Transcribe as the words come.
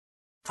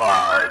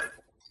5,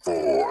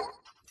 4,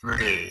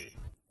 3,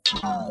 2,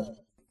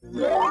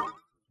 1,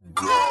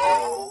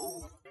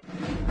 go.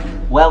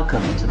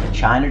 Welcome to the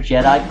China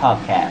Jedi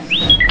podcast,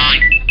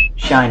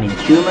 shining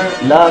humor,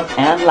 love,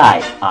 and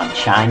light on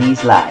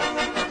Chinese life.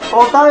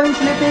 For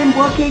those living,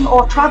 working,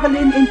 or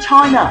traveling in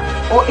China,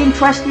 or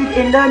interested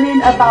in learning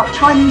about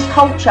Chinese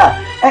culture,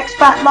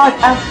 expat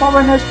life, and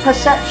foreigners'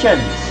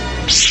 perceptions.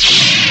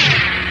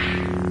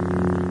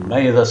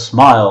 May the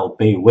smile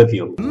be with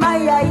you. My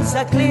eyes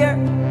are clear,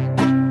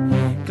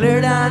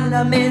 cleared on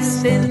the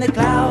mist in the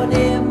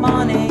cloudy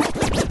morning.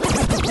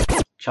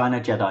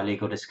 China Jedi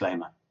legal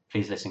disclaimer.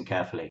 Please listen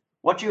carefully.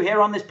 What you hear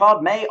on this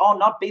pod may or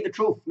not be the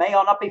truth, may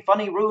or not be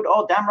funny, rude,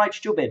 or downright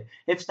stupid.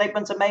 If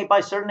statements are made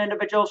by certain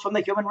individuals from the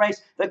human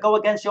race that go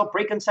against your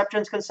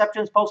preconceptions,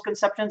 conceptions,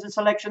 postconceptions, and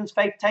selections,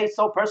 faith, tastes,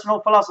 or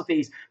personal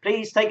philosophies,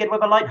 please take it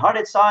with a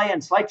light-hearted sigh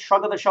and slight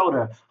shrug of the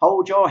shoulder.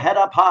 Hold your head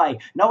up high,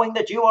 knowing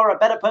that you are a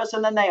better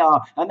person than they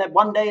are, and that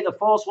one day the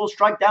Force will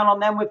strike down on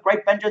them with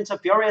great vengeance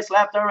of furious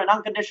laughter and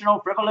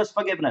unconditional frivolous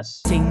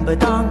forgiveness. Ting ba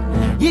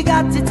dong, you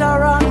got it all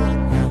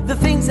wrong. The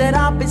things that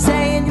I've been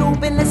saying, you've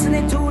been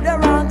listening to the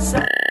wrong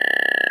side.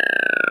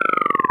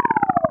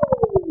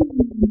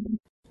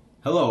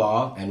 Hello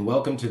all, and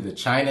welcome to the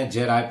China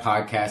Jedi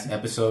Podcast,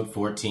 episode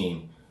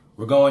 14.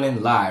 We're going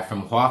in live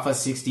from Huafa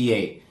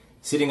 68,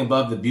 sitting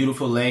above the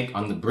beautiful lake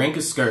on the brink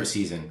of skirt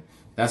season.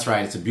 That's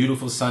right, it's a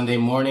beautiful Sunday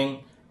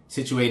morning,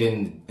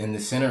 situated in the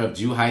center of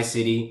Zhuhai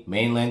City,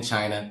 mainland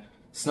China,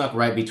 snuck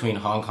right between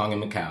Hong Kong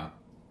and Macau.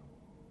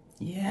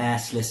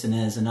 Yes,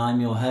 listeners, and I'm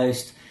your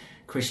host,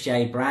 Chris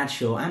J.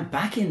 Bradshaw, and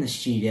back in the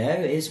studio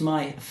is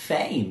my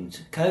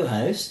famed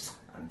co-host,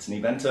 Anthony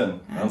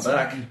Benton. I'm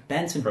back.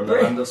 Benton. From the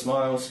Land of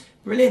Smiles.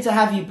 Brilliant to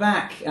have you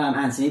back,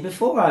 Anthony.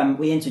 Before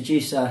we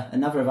introduce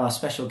another of our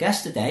special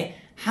guests today,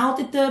 how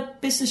did the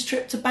business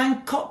trip to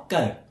Bangkok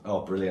go?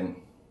 Oh, brilliant.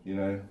 You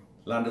know,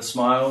 Land of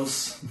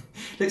Smiles.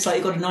 Looks like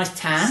you got a nice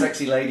tan.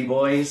 Sexy lady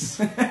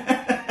boys.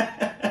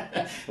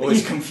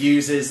 Always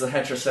confuses the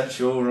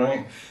heterosexual,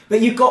 right?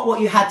 But you got what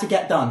you had to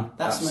get done.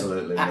 That's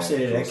Absolutely.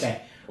 Absolutely, yeah,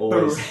 okay.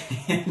 Always.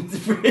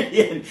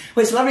 Brilliant.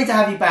 Well, it's lovely to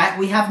have you back.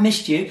 We have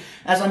missed you,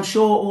 as I'm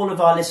sure all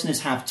of our listeners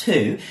have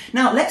too.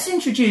 Now, let's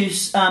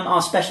introduce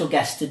our special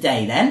guest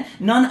today then.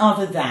 None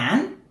other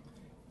than...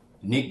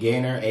 Nick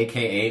Gaynor,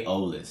 a.k.a.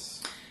 Olis.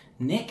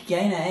 Nick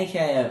Gaynor,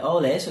 a.k.a.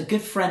 Olis, a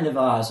good friend of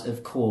ours,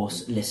 of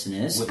course,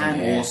 listeners. With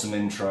an awesome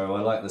intro.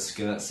 I like the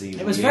skirt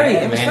season. It was very...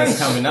 It's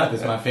coming up.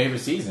 It's my favorite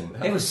season.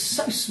 It was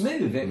so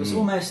smooth. It was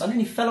almost... I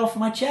nearly fell off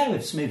my chair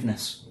with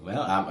smoothness.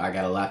 Well, I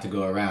got a lot to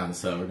go around,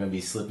 so we're going to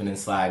be slipping and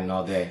sliding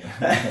all day.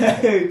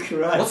 Oh,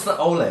 Christ. What's the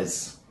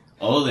Oles?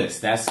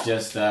 Olis, that's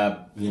just,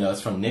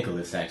 it's from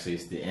Nicholas, actually.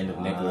 It's the end of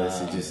Nicholas.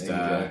 It's just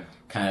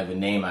kind of a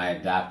name I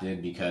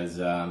adopted because,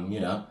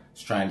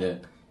 it's trying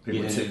to...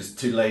 People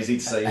too lazy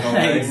to say your whole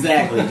name.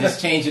 Exactly.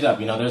 Just change it up.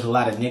 You know, there's a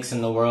lot of Nicks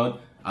in the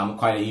world. I'm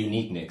quite a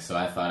unique Nick, so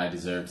I thought I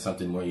deserved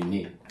something more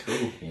unique. Cool.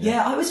 You know?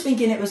 Yeah, I was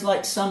thinking it was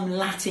like some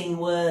Latin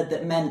word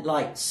that meant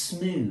like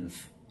smooth.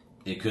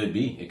 It could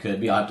be.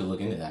 I'll have to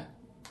look into that.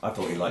 I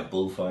thought you liked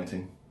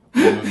bullfighting.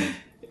 I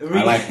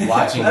like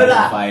watching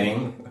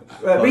bullfighting.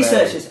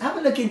 Researchers, have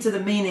a look into the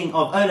meaning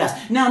of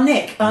Olas. Now,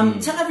 Nick,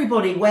 tell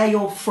everybody where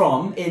you're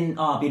from in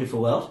our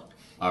beautiful world.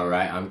 All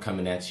right, I'm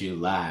coming at you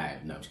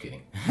live. No, I'm just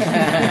kidding.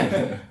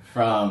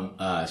 From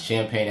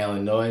Champaign,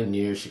 Illinois,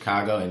 near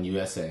Chicago in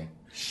USA.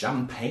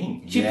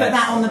 Champagne. Did you put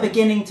that on the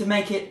beginning to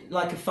make it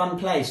like a fun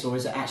place, or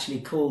is it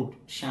actually called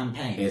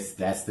Champagne?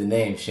 That's the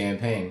name,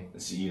 Champagne.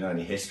 So you know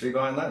any history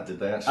behind that?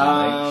 Did they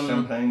actually make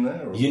champagne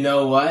there? Or? You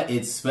know what?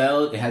 It's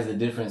spelled. It has a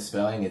different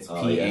spelling. It's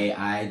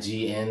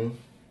Paign,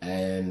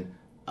 and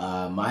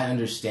my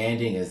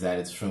understanding is that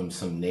it's from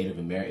some Native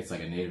American. It's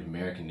like a Native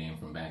American name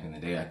from back in the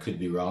day. I could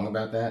be wrong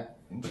about that,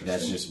 but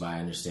that's just my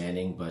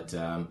understanding. But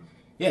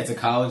it's a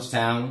college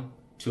town,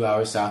 2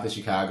 hours south of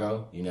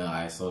Chicago. You know,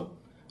 I also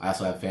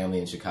have family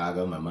in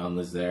Chicago. My mom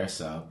lives there,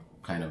 so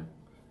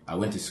I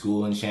went to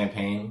school in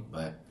Champaign,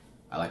 but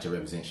I like to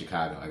represent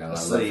Chicago. I got a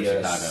lot of love for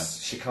Chicago.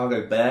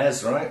 Chicago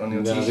Bears, right, on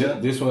your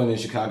t-shirt? This one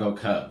is Chicago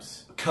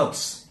Cubs.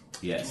 Cubs?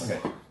 Yes.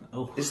 Okay.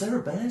 Oh. Is there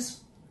a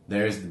Bears?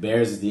 The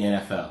Bears is the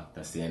NFL.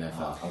 That's the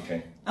NFL. Oh,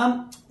 okay.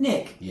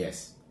 Nick.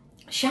 Yes.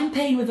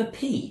 Champagne with a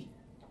P.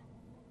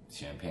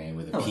 Champagne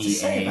with a What to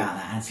say about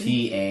that,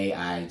 Anthony?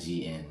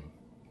 P-A-I-G-N.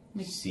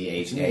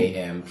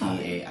 Champaign.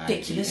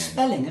 Ridiculous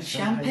spelling of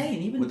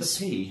champagne. Even with a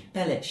P.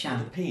 Spell it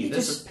champagne.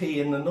 There's a P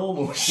in the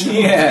normal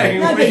champagne. Yeah.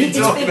 No, but it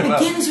about?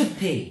 begins with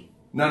P.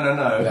 No.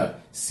 No.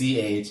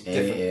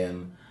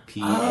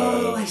 C-H-A-M-P-A.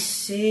 Oh, I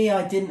see.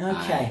 I didn't.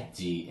 Okay.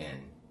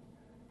 I-G-N.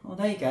 Well,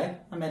 there you go.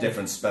 I made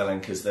Different spelling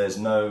because there's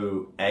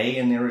no A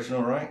in the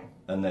original, right?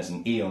 And there's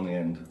an E on the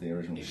end of the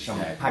original.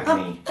 Exactly.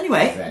 Champagne.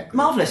 Anyway, Exactly.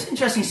 marvellous,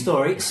 interesting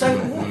story. So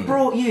what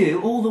brought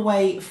you all the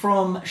way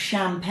from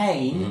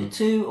Champagne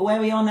to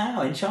where we are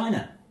now in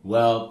China?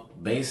 Well,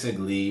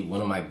 basically, one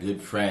of my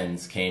good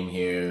friends came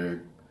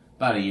here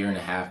about 1.5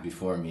 years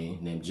before me,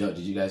 named Joe. Did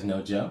you guys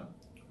know Joe?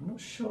 I'm not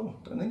sure.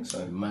 Don't think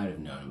so. You might have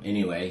known him.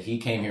 Anyway, he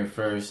came here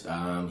first.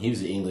 He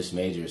was an English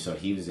major, so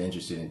he was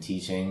interested in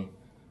teaching.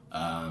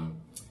 I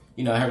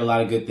heard a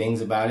lot of good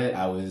things about it.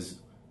 I was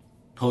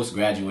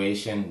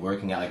post-graduation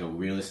working at like a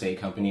real estate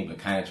company, but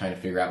kind of trying to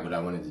figure out what I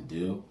wanted to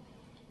do,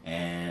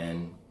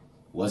 and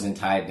wasn't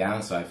tied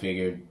down, so I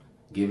figured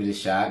give it a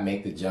shot,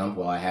 make the jump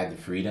while I had the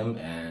freedom,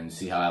 and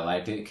see how I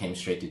liked it. Came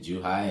straight to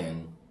Zhuhai,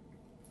 and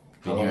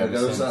how long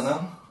ago was that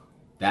now?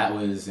 That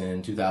was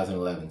in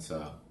 2011,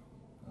 so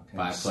Okay.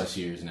 5+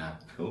 years now.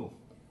 Cool.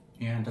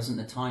 Yeah, doesn't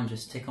the time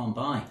just tick on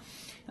by?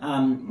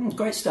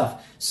 Great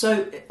stuff.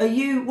 So,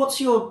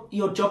 what's your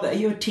job? Are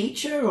you a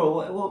teacher,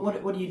 or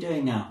what are you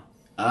doing now?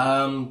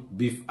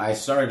 I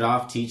started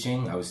off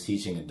teaching. I was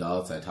teaching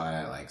adults. I taught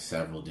at like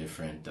several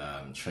different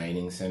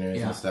training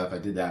centers and stuff. I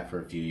did that for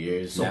a few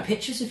years. Saw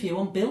pictures of you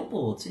on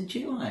billboards in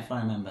July, if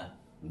I remember.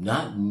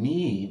 Not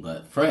me,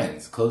 but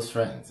friends, close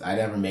friends. I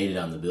never made it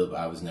on the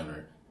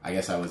billboard. I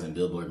guess I wasn't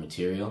billboard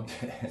material.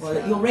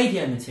 Well, your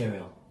radio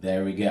material.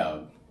 There we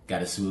go.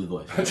 Got a smooth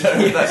voice.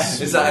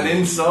 Is that an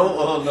insult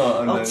or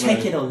not? I'll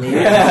take it or leave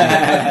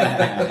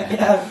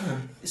it.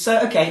 So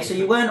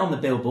you weren't on the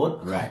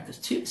billboard. Right. There's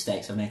 2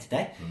 mistakes I made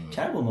today.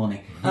 Terrible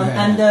morning. What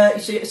are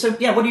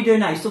you doing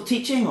now? You still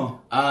teaching, or?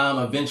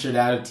 I ventured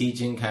out of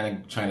teaching, kind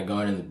of trying to go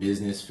into the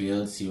business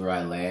field, see where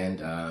I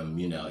land,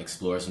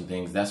 explore some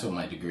things. That's what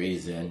my degree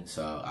is in,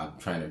 so I'm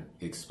trying to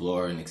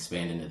explore and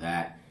expand into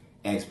that.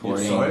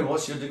 Exporting. Sorry,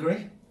 what's your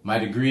degree? My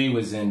degree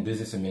was in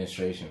business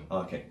administration.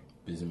 Okay.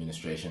 Business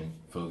administration,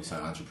 focused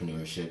on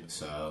entrepreneurship.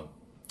 So,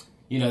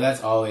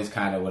 that's always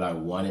kind of what I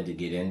wanted to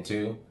get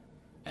into.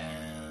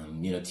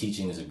 And,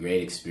 teaching is a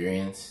great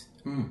experience.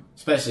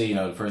 Especially,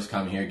 first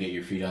come here, get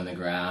your feet on the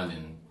ground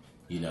and,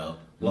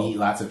 meet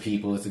lots of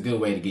people. It's a good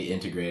way to get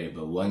integrated.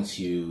 But once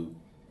you,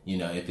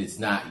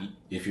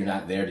 if you're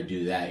not there to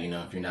do that,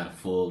 if you're not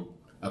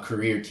a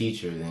career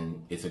teacher,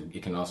 then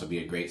it can also be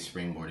a great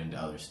springboard into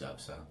other stuff.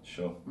 So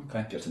Sure.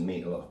 Okay. Get to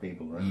meet a lot of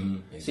people, right?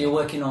 Exactly. So you're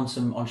working on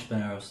some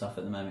entrepreneurial stuff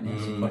at the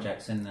moment, some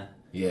projects in there.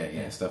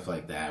 Yeah, stuff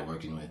like that.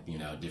 Working with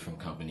different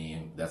company,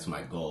 and that's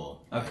my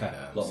goal. Okay.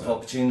 And, Lots of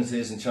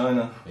opportunities in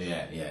China.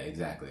 Yeah,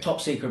 exactly. Top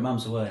secret,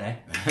 mum's the word,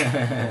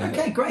 eh?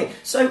 Okay, great.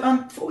 So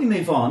before we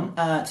move on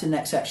to the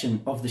next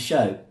section of the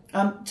show,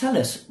 tell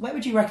us, where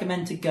would you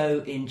recommend to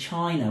go in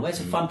China? Where's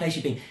a fun place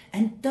you've been?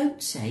 And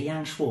don't say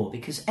Yanshuo,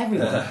 because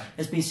everyone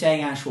has been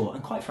saying Yanshuo,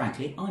 and quite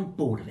frankly, I'm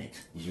bored of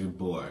it. You're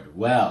bored.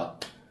 Well,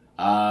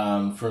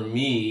 for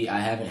me,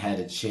 I haven't had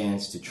a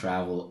chance to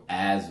travel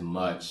as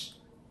much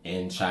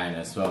in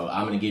China, so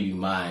I'm going to give you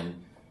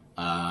mine.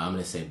 I'm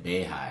going to say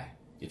Beihai.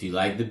 If you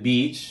like the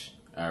beach,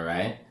 all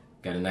right,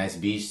 got a nice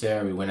beach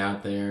there. We went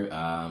out there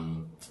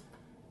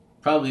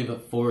probably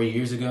about 4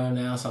 years ago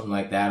now, something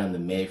like that, on the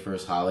May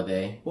 1st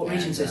holiday. What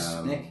region is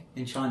this, Nick,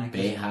 in China?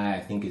 Beihai, I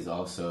think, is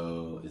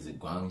it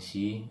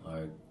Guangxi?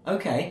 Or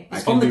Okay,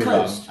 it's I on could the be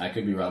coast. wrong. I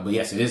could be wrong, but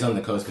yes, it is on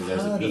the coast because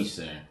there's a beach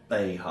there.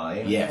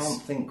 Beihai. Yes. I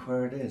can't think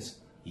where it is.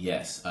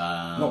 Yes.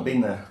 Not been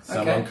there.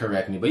 Someone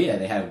correct me, but yeah,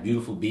 they have a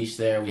beautiful beach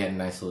there. We had a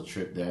nice little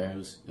trip there.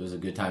 It was a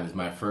good time. It was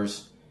my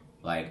first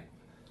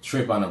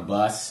trip on a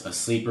bus, a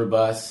sleeper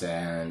bus,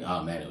 and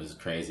oh man, it was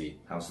crazy.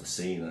 How's the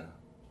sea there?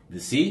 The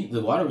sea,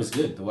 the water was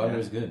good. The water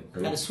was good.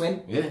 Had a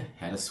swim? Yeah,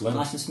 had a swim.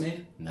 Nice and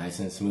smooth? Nice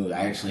and smooth. I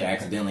actually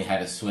accidentally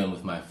had a swim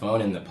with my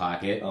phone in the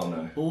pocket. Oh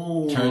no.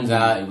 Ooh. Turns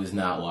out it was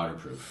not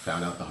waterproof.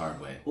 Found out the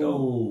hard way.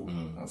 Ooh.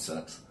 That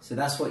sucks. So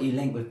that's what you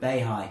link with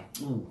Beihai.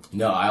 Ooh.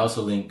 No, I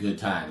also link good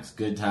times.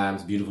 Good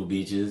times, beautiful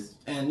beaches,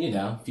 and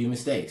a few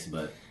mistakes,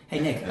 but Hey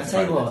Nick, I'll That's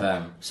tell you part of the what,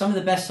 time. some of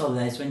the best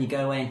holidays when you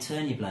go away and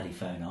turn your bloody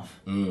phone off.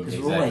 Because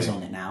we're always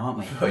on it now, aren't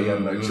we? Oh, you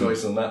have no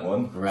choice on that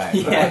one. right.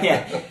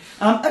 Yeah.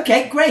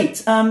 Okay,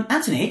 great.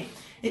 Anthony,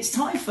 it's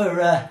time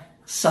for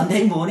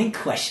Sunday morning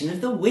question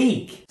of the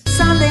week.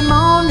 Sunday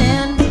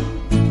morning.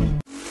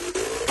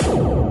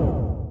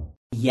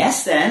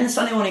 Yes, then,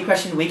 Sunday morning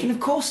question of the week. And of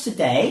course,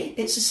 today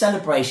it's a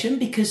celebration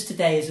because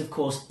today is, of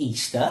course,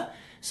 Easter.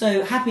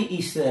 So happy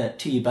Easter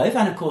to you both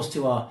and, of course,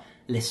 to our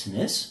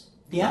listeners.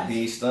 Yeah. Happy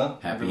Easter.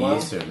 Happy everyone.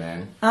 Easter,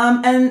 man.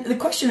 And the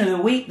question of the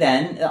week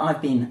then that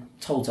I've been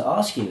told to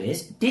ask you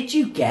is, did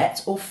you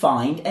get or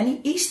find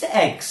any Easter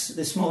eggs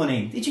this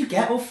morning? Did you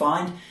get or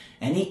find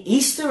any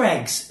Easter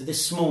eggs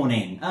this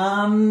morning?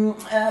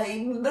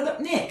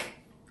 Nick?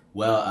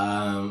 Well,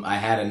 I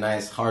had a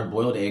nice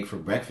hard-boiled egg for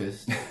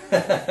breakfast,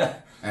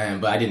 but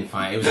I didn't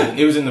find it.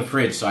 It was in the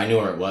fridge, so I knew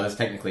where it was.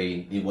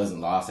 Technically, it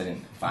wasn't lost. I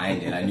didn't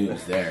find it. I knew it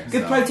was there.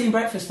 Good so. protein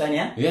breakfast then,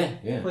 yeah?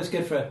 Yeah. Always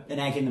good for an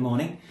egg in the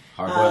morning.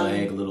 Hard-boiled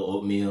egg, a little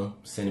oatmeal,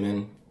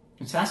 cinnamon.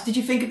 Fantastic. Did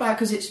you think about,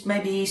 because it's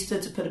maybe Easter,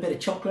 to put a bit of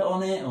chocolate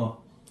on it, or?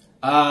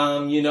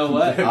 You know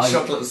what?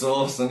 Chocolate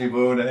sauce on your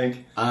boiled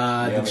egg.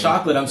 The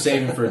chocolate I'm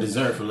saving for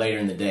dessert for later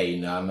in the day.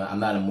 I'm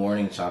not a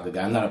morning chocolate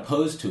guy. I'm not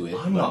opposed to it.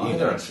 I'm not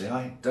either, actually.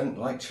 I don't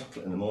like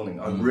chocolate in the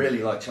morning. I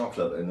really like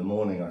chocolate, but in the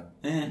morning,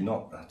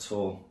 not at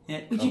all.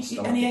 Yeah. Would you eat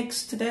any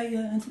eggs today,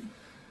 Anthony?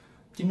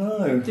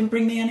 No. Didn't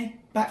bring me any?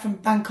 back from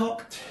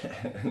Bangkok?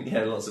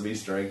 Yeah, lots of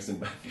Easter eggs in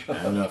Bangkok.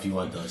 I don't know if you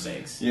want those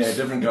eggs. Yeah,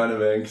 different kind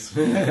of eggs.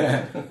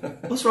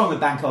 What's wrong with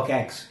Bangkok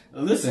eggs?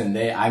 Listen,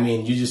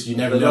 you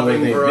never The know where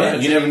loving they've been.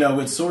 variety. You never know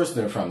which source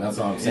they're from. That's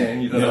all I'm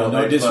saying. you don't know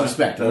no what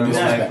disrespect. Don't No know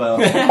what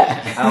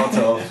disrespect. they fell out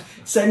of.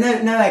 So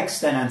no eggs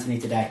then, Anthony,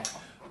 today?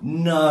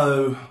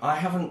 No, I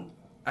haven't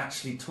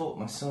actually taught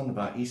my son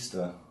about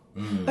Easter.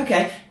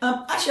 Okay,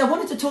 actually I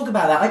wanted to talk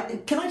about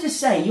that. Can I just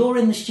say, you're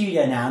in the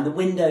studio now and the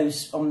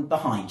window's on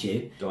behind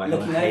you, Do I have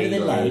looking a over the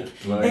halo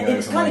lake. blowing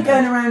It's over kind of my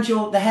going head?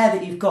 around the hair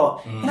that you've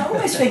got. And I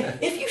almost think,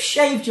 if you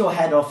shaved your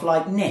head off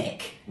like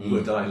Nick,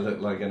 Would I look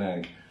like an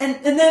egg? and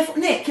therefore,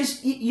 Nick,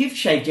 because you've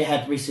shaved your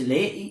head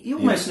recently, you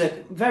almost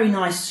look very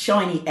nice,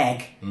 shiny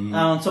egg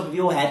on top of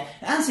your head.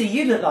 Anthony,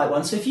 you look like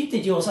one, so if you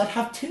did yours, I'd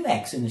have 2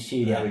 eggs in the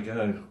There we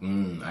studio.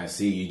 go. I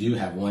see. You do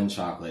have one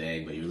chocolate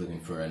egg, but you're looking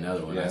for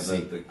another one. Yeah, I see.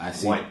 the I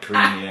see. white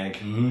creamy egg.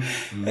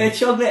 A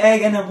chocolate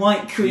egg and a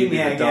white You'd creamy be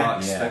the egg.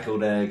 dark Yeah.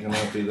 speckled egg, and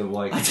I'd be the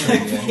white I creamy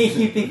don't egg. think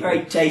you'd be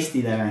very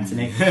tasty there,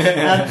 Anthony.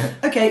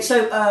 Okay,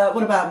 so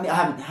what about me? I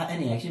haven't had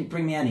any eggs. You didn't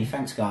bring me any,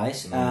 thanks,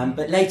 guys.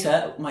 But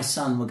later, my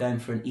son, we're going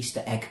for an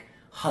Easter egg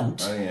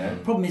hunt. Oh, yeah. The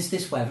problem is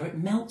this weather, it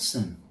melts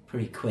them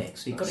pretty quick,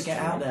 so you've got to That's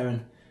get true. out there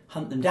and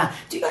hunt them down.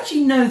 Do you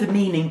actually know the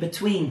meaning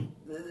between,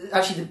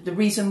 the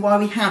reason why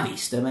we have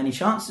Easter, any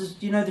chances?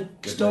 Do you know the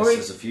Goodness, story?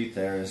 There's a few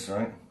theories,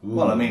 right?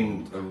 Well, I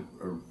mean,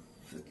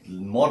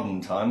 modern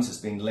times it's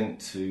been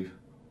linked to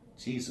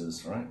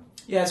Jesus, right?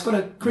 Yeah, it's got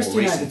a Christian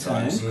More recent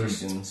times, overtone.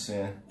 Christians,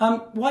 yeah.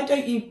 Why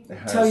don't you It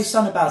has. tell your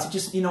son about it?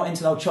 Just you're not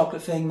into the whole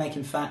chocolate thing,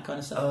 making fat kind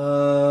of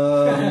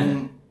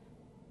stuff?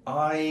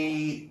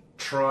 I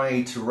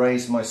try to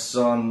raise my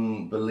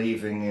son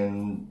believing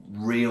in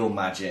real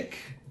magic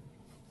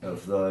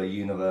of the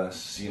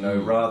universe, you know,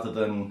 rather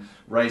than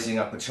raising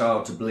up a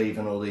child to believe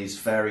in all these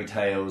fairy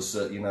tales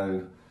that, you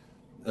know,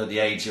 at the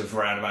age of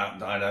around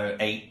about, I don't know,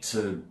 8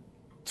 to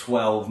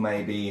 12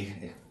 maybe,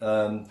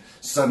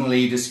 suddenly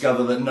you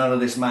discover that none of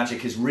this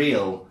magic is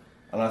real.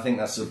 And I think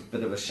that's a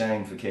bit of a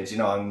shame for kids. You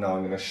know, I know I'm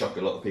going to shock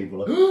a lot of people.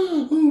 Like,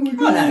 oh my God,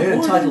 Well, no, you're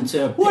entitled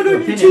to why your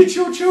don't you opinion. teach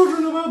your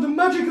children about the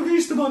magic of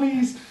Easter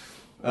bunnies?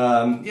 You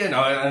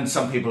know, and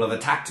some people have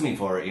attacked me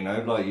for it, you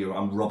know, like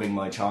I'm robbing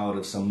my child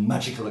of some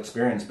magical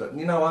experience. But,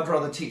 you know, I'd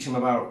rather teach him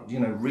about, you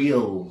know,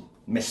 real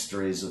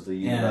mysteries of the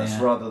universe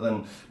rather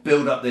than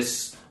build up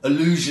this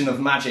illusion of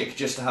magic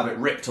just to have it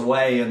ripped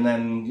away and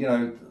then, you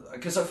know,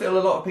 because I feel a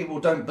lot of people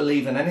don't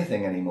believe in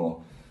anything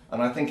anymore.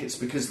 And I think it's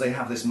because they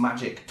have this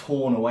magic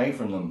torn away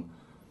from them.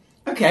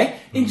 Okay,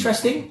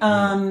 interesting.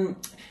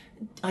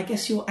 I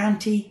guess you're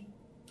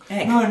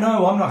anti-egg.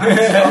 No, I'm not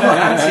anti. I'm not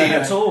anti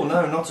at all.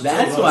 No, not at all.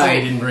 That's not why at I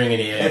all. didn't bring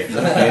any eggs.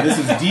 Okay, this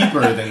is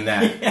deeper than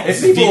that.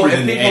 This is deeper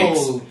than the eggs.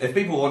 If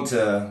people want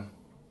to,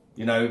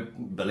 you know,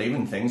 believe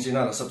in things, you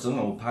know, that's up to them.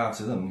 All power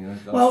to them. You know,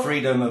 Well-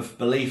 freedom of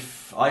belief.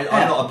 I'm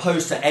not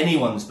opposed to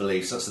anyone's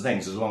beliefs. That's the thing.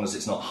 As long as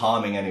it's not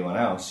harming anyone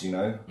else, you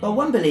know. Well,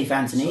 one belief,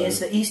 Anthony, is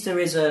that Easter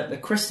is a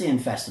Christian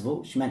festival,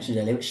 which you mentioned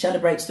earlier, which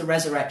celebrates the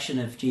resurrection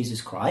of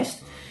Jesus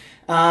Christ.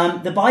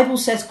 The Bible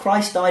says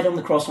Christ died on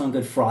the cross on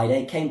Good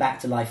Friday, came back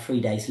to life 3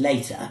 days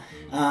later.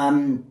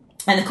 And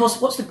of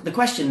course, what's the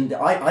question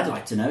that I'd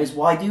like to know is,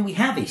 why do we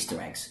have Easter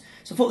eggs?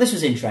 So I thought this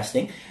was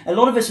interesting. A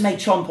lot of us may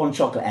chomp on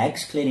chocolate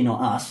eggs, clearly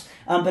not us,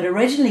 but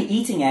originally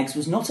eating eggs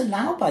was not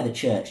allowed by the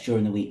church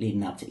during the week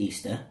leading up to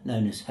Easter,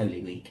 known as Holy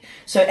Week.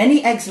 So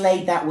any eggs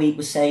laid that week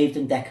were saved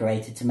and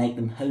decorated to make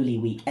them Holy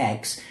Week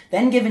eggs,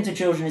 then given to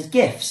children as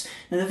gifts.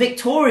 Now the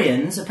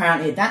Victorians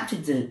apparently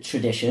adapted the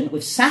tradition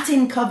with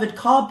satin-covered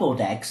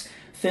cardboard eggs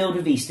filled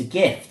with Easter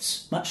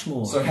gifts. Much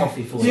more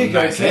healthy for Here you. you go,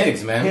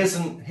 eggs, man.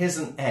 Here's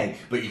an egg,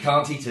 but you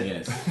can't eat it.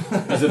 Yes.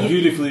 It's a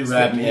beautifully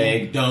wrapped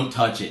egg. Don't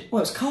touch it.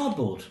 Well, it's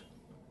cardboard.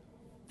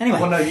 Anyway.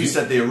 Well, no, you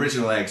said the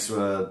original eggs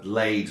were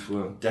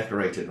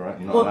decorated, right?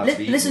 You're not Well, allowed to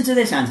be listen eaten.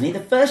 to this, Anthony. The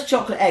first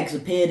chocolate eggs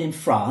appeared in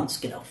France,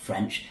 good old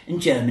French, and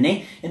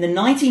Germany in the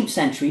 19th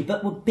century,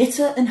 but were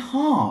bitter and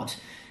hard.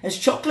 As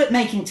chocolate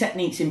making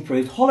techniques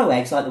improved, hollow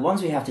eggs like the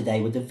ones we have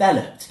today were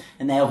developed,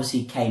 and they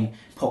obviously became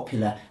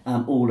popular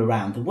all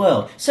around the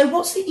world. So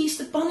what's the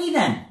Easter Bunny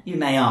then, you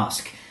may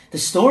ask? The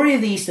story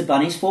of the Easter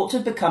bunnies thought to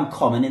have become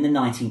common in the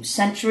 19th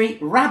century.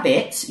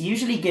 Rabbits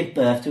usually give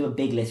birth to a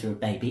big litter of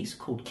babies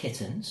called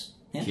kittens.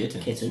 Yeah,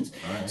 kittens.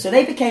 Right. So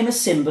they became a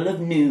symbol of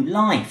new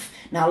life.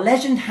 Now,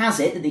 legend has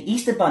it that the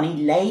Easter Bunny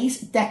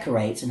lays,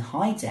 decorates and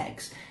hides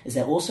eggs, as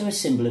they're also a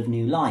symbol of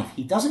new life.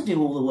 He doesn't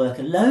do all the work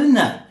alone,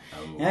 though.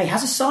 You know, he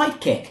has a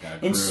sidekick.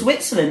 In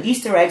Switzerland,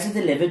 Easter eggs are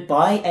delivered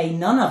by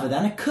none other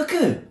than a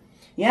cuckoo.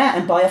 Yeah,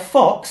 and by a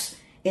fox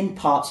in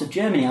parts of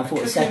Germany. I thought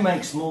it Cuckoo said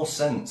makes more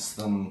sense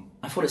than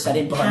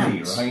in bunny,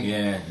 pants. right?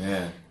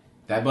 Yeah.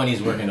 That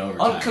bunny's working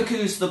overtime. Aren't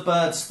cuckoos the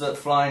birds that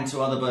fly into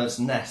other birds'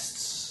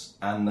 nests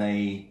and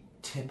they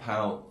tip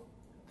out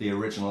the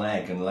original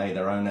egg and lay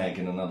their own egg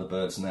in another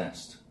bird's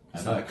nest? I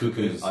thought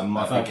cuckoos.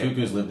 I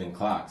cuckoos lived in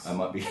clocks. I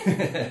might be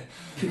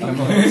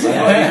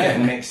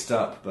getting mixed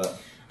up, but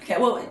Okay,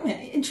 well,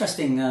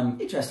 interesting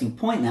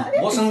point there.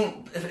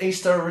 Wasn't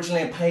Easter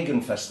originally a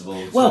pagan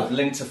festival? Well,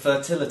 linked to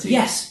fertility.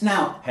 Yes.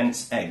 Now,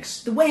 hence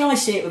eggs. the way I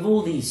see it with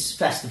all these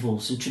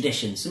festivals and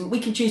traditions, and we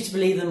can choose to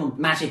believe them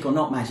magic or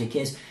not magic,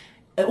 is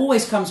it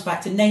always comes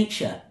back to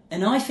nature.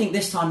 And I think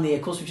this time of the year,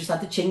 of course, we just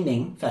had the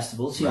Qingming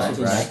festival.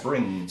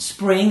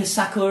 Spring, the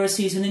Sakura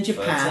season in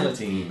Japan.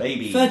 Fertility,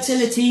 babies.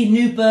 Fertility,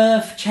 new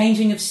birth,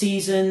 changing of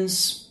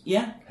seasons.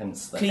 Yeah.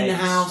 Hence the clean eggs, the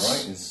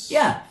house. right?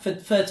 Yeah,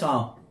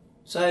 fertile.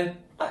 So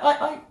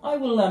I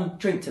will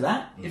drink to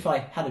that if I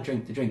had a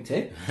drink to drink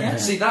to. Yeah.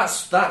 See,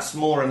 that's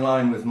more in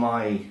line with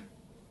my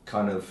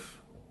kind of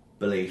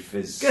belief.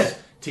 Is Good.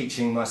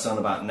 Teaching my son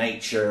about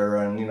nature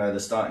and the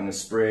starting of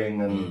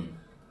spring and.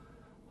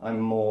 I'm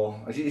more.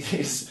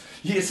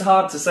 It's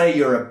hard to say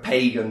you're a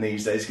pagan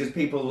these days because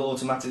people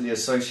automatically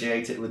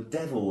associate it with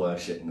devil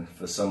worship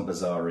for some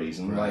bizarre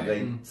reason. Right. Like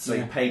they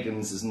say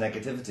pagans as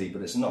negativity,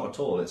 but it's not at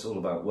all. It's all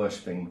about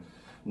worshipping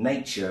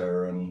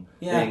nature and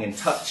being in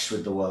touch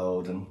with the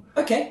world. And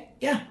Okay,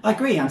 yeah, I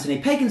agree, Anthony.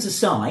 Pagans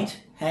aside,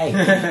 hey,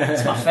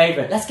 it's my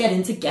favourite. Let's get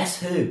into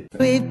Guess Who.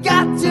 We've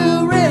got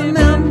to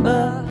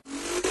remember.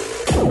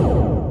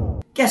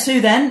 Guess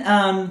Who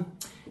then?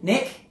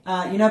 Nick,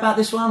 you know about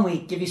this one? We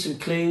give you some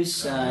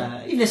clues.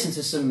 You've listened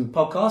to some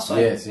podcasts,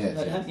 Yes.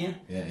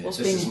 Yeah. What's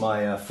this is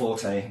my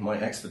forte, my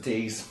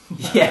expertise.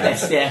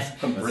 Yes.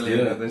 I'm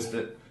brilliant at this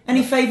bit.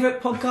 Any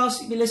favourite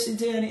podcasts you've been listening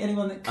to?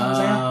 Anyone that comes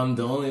out?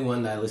 The only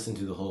one that I listened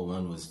to the whole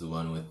one was the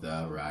one with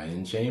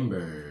Ryan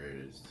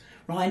Chambers.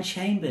 Ryan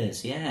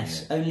Chambers,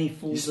 yes. Only You're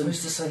Fools and...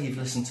 supposed to say you've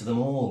listened to them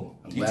all.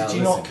 Well, Did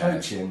you not listen,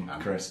 coach him,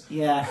 Chris?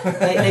 Yeah,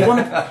 they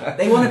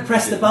want to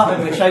press the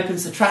button which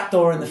opens the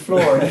trapdoor in the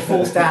floor and he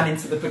falls down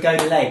into the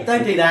Pagoda Lake.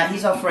 Don't do that.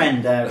 He's our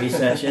friend,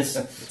 researchers.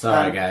 It's all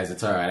right, guys.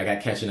 It's all right. I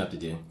got catching up to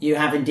do. You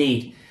have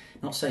indeed.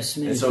 Not so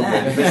smooth It's all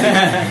there.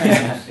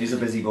 good. He's a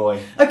busy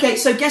boy. Okay,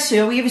 so Guess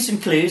Who? We give you some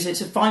clues. It's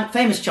a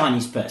famous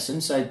Chinese person,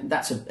 so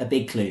that's a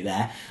big clue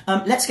there.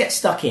 Let's get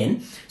stuck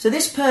in. So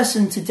this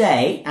person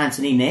today,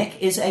 Anthony,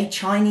 Nick, is a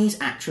Chinese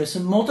actress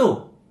and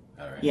model.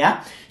 All right.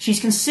 Yeah,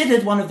 she's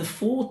considered one of the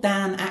 4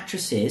 Dan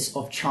actresses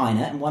of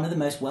China and one of the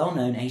most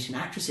well-known Asian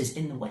actresses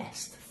in the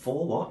West.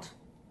 4 what?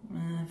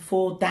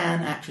 4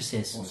 Dan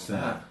actresses. What's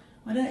that?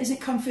 Is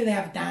it Kung Fu? They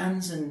have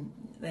Dans and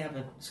they have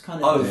it's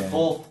kind of... Oh,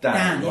 4th Dan.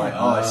 Dan, yeah. Right.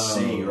 Oh, I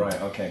see.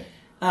 Right, okay.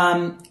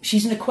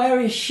 She's an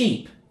Aquarius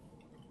sheep.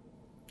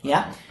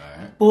 Yeah. All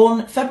right.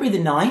 Born February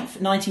the 9th,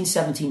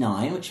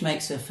 1979, which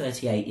makes her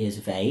 38 years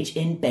of age,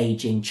 in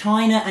Beijing,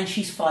 China, and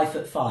she's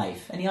 5'5".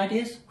 Any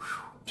ideas?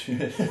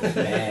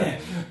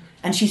 Man.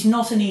 And she's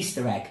not an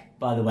Easter egg,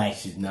 by the way.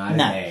 She's not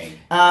an egg.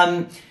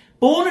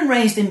 Born and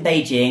raised in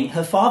Beijing,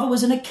 her father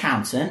was an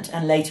accountant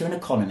and later an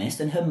economist,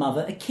 and her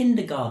mother a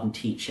kindergarten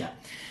teacher.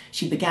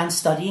 She began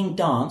studying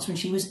dance when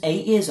she was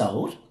 8 years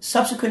old.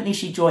 Subsequently,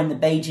 she joined the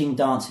Beijing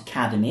Dance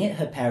Academy at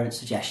her parents'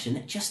 suggestion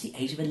at just the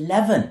age of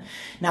 11.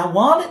 Now,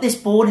 while at this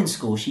boarding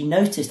school, she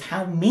noticed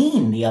how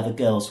mean the other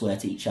girls were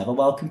to each other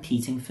while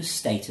competing for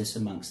status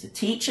amongst the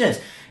teachers.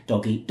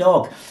 Dog eat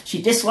dog.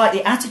 She disliked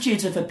the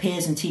attitudes of her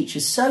peers and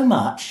teachers so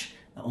much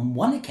that on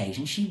one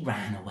occasion she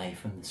ran away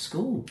from the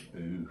school.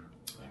 Ooh.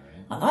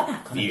 I like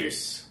that kind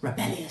Fierce. of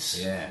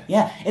rebellious.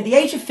 Yeah. At the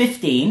age of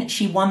 15,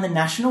 she won the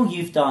National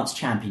Youth Dance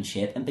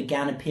Championship and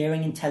began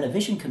appearing in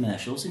television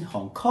commercials in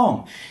Hong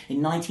Kong.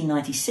 In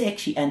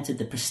 1996, she entered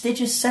the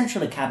prestigious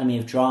Central Academy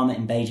of Drama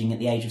in Beijing at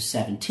the age of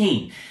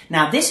 17.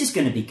 Now, this is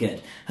going to be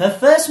good. Her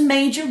first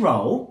major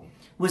role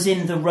was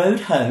in The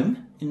Road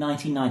Home in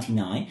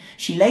 1999.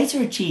 She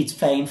later achieved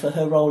fame for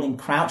her role in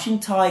Crouching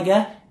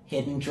Tiger,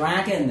 Hidden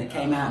Dragon that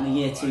came out in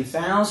the year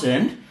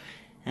 2000.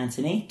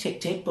 Anthony,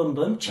 tick tick, boom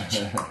boom, chick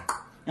chick.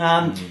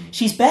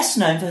 She's best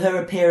known for her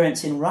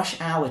appearance in Rush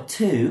Hour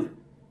 2,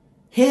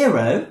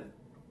 Hero,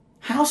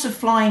 House of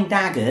Flying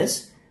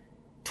Daggers,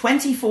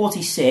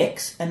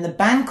 2046, and The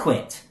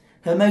Banquet.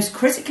 Her most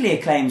critically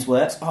acclaimed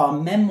works are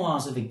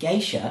Memoirs of a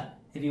Geisha.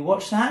 Have you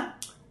watched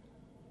that?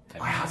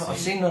 I've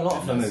seen a lot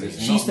of the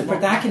movies. She's the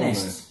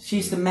protagonist.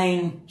 She's the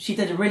main... She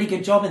did a really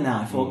good job in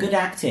that, I thought. Good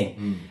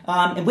acting.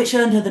 In which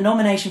earned her the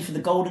nomination for the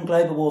Golden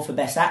Globe Award for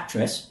Best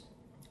Actress.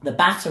 The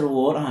BAFTA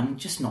Award, I'm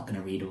just not going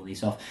to read all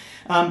these off,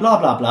 blah,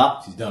 blah,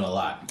 blah. She's done a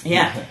lot.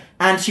 Yeah,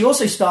 and she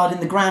also starred in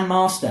The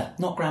Grandmaster,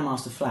 not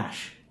Grandmaster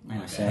Flash, may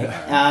I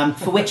say,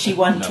 for which she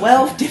won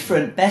 12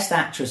 different Best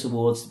Actress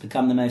awards to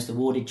become the most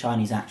awarded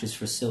Chinese actress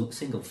for a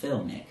single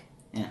film, Nick.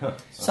 Yeah.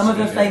 Some of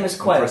her famous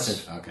quotes.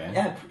 Impressive. Okay.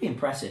 Yeah, pretty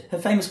impressive. Her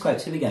famous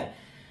quotes, here we go.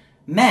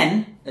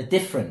 Men are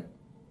different.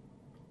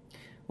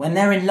 When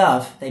they're in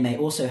love, they may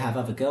also have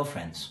other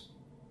girlfriends.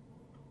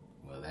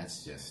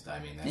 That's just,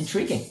 that's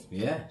intriguing.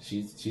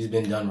 She's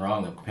been done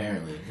wrong,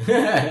 apparently.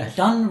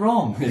 Done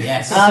wrong.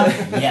 Yes.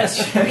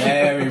 Yes.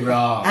 Very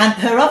wrong. And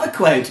her other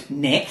quote,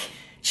 Nick,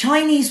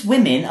 Chinese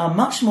women are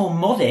much more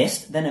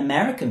modest than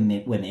American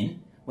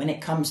women when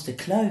it comes to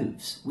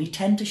clothes. We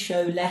tend to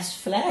show less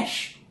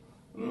flesh.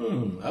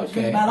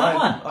 Okay. About that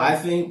one? I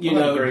think,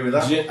 I agree with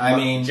that.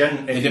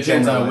 It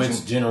depends on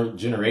which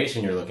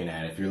generation you're looking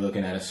at. If you're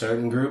looking at a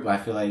certain group, I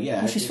feel like,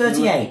 Well, she's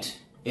 38.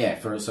 Yeah,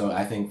 so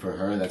I think for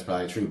her that's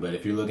probably true. But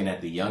if you're looking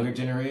at the younger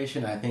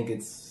generation, I think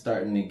it's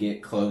starting to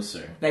get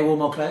closer. They wore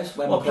more clothes?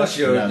 Wear more Well, plus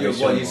clothes?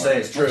 what you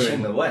say is true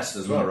in the West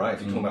as well, right?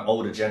 If you're talking about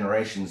older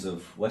generations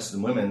of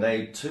Western women,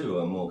 they too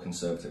are more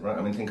conservative, right?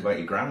 I mean, think about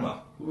your grandma.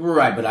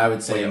 Right, but I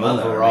would say Or your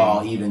mother, overall,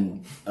 I mean.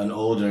 even an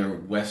older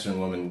Western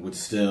woman would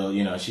still,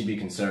 you know, she'd be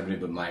conservative,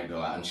 but might go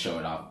out and show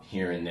it off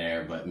here and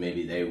there, but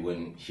maybe they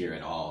wouldn't hear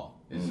it all.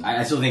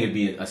 I still think it'd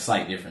be a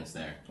slight difference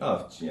there.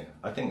 Oh, yeah.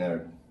 I think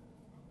they're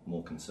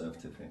more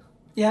conservative here.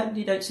 Yeah,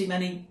 you don't see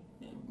many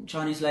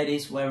Chinese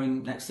ladies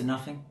wearing next to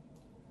nothing?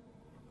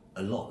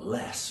 A lot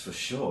less, for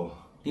sure.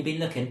 You've been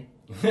looking?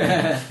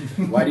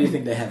 Why do you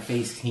think they have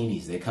face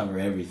teenies? They cover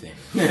everything.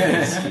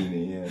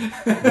 Skinny, yeah.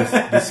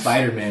 The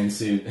Spider-Man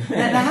suit.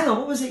 Now, hang on,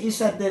 what was it you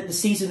said? The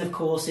season, of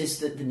course, is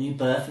the new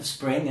birth of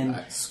spring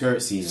and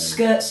Skirt season.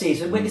 skirt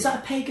season. Wait, is that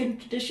a pagan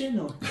tradition?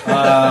 Or?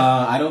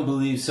 I don't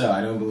believe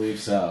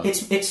so.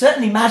 It's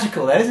certainly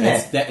magical, though, isn't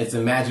it? It's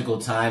a magical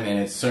time, and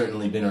it's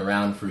certainly been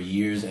around for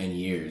years and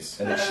years.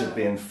 And it should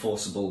be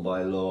enforceable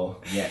by law.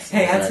 Yes.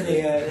 Hey,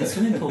 exactly. Anthony, the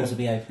swimming pools will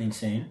be opening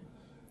soon.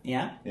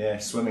 Yeah? Yeah,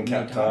 swimming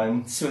cap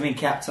time. Swimming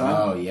cap time.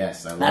 Oh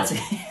yes, I That's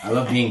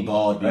love being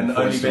bald. And only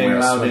forced to being wear a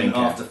allowed swimming in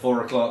cap. after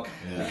 4 o'clock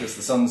because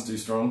the sun's too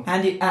strong.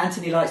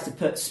 Anthony likes to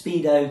put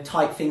Speedo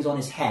type things on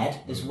his head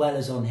as well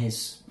as on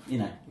his,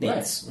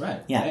 bits.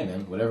 Right. Yeah. Hey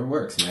man, whatever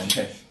works, man.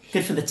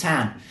 Good for the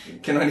tan. You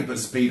can only put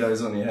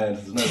Speedos on your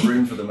head. There's no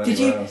room for them Did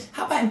anywhere you? else.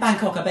 How about in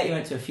Bangkok? I bet you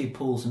went to a few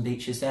pools and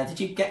beaches there.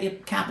 Did you get your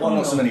cap Well, on?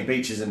 not so or- many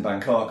beaches in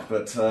Bangkok,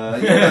 but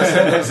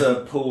there's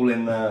a pool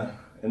in the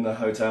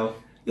hotel.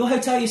 Your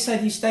hotel, you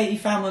said you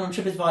found one on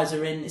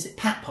TripAdvisor in, is it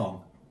Patpong?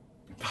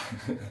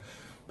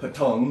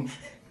 Patong.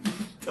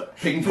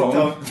 Ping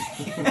pong.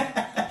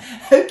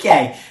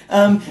 Okay,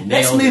 let's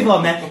Nailed move it.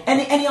 on then.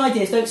 Any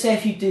ideas? Don't say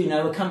if you do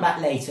know. We'll come back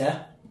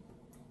later.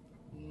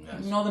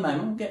 Not at the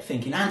moment. We'll get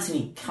thinking.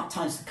 Anthony,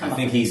 times to come I up.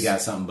 think with he's these.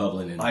 got something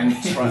bubbling in there. I'm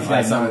He's trying. got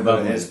I know something who it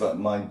bubbling. is, but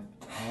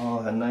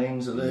her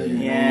name's a little.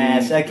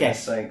 Yes. for Okay. God's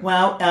sake.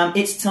 Well,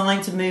 it's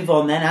time to move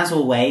on then, as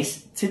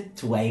always, to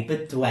Dway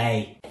but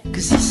Dway.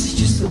 'Cause this is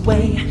just the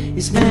way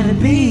it's meant to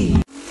be.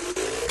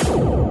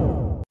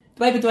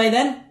 Dway but Dway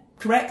then?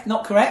 Correct?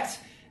 Not correct?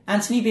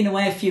 Anthony, you've been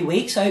away a few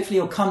weeks. Hopefully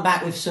you'll come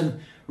back with some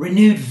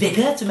renewed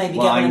vigour to maybe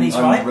Well, get one of these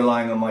I'm right.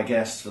 relying on my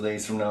guests for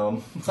these from now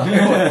on.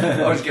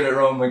 I always get it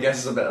wrong. My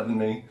guests are better than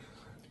me.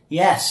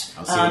 Yes.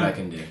 I'll see what I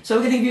can do. So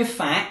we're going to give you a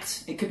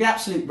fact. It could be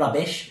absolute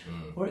rubbish,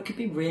 or it could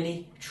be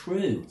really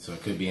true. So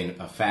it could be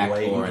a fact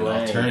Blame, or an blame.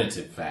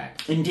 alternative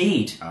fact.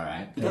 Indeed. All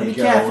right. You've got to There be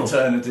you go, careful.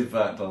 alternative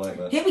fact. I like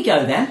that. Here we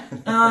go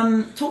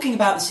then. Talking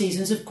about the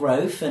seasons of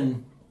growth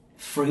and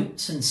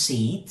fruits and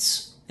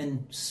seeds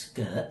and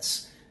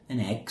skirts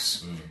and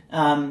eggs.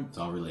 It's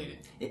all related.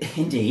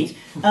 Indeed.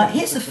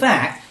 Here's the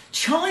fact.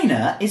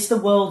 China is the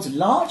world's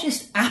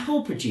largest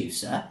apple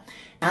producer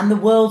and the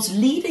world's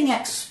leading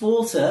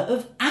exporter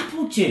of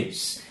apple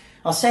juice.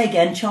 I'll say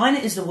again, China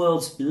is the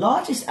world's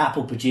largest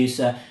apple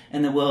producer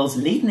and the world's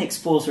leading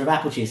exporter of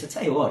apple juice. I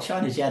tell you what,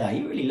 China Jedi,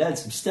 you really learned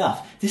some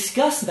stuff.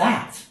 Discuss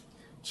that.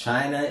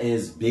 China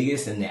is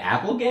biggest in the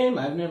Apple game?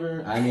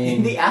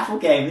 In the apple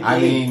game. I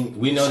indeed. mean,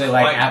 we know they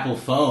like Apple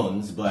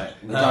phones, but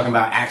we're talking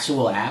about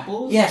actual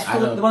apples? Yes, I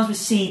don't- the ones with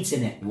seeds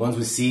in it. the ones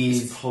with It's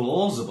seeds.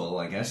 plausible,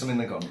 I guess. I mean,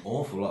 they've got an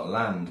awful lot of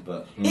land,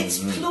 but It's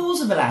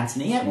plausible,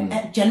 Anthony.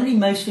 Generally,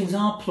 most things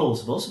are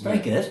plausible, so very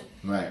good.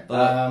 Right.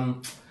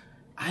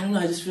 I don't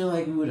know. I just feel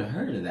like we would have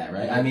heard of that,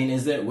 right? I mean,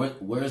 is there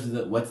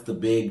what's the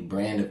big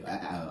brand of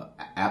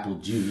apple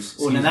juice?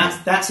 Well, now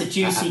that's a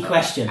juicy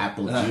question.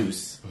 Apple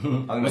juice.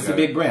 I'm gonna What's the go-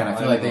 big brand? I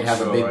feel like they I'm have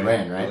not a big sure I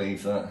brand, right?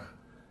 believe that.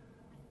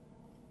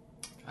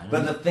 I don't But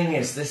know. the thing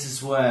is, this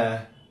is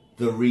where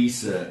the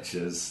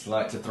researchers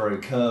like to throw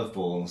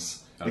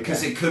curveballs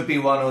because it could be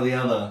one or the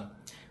other.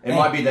 It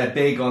might be they're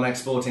big on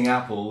exporting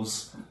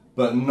apples,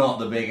 but not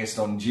the biggest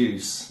on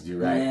juice. You're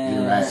right.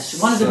 You're Yes.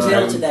 right. One of them's So-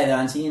 ill today, though,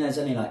 Anthony. There's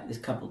only like this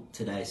couple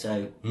today,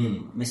 so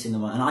missing the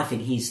one. And I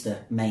think he's the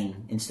main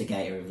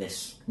instigator of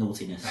this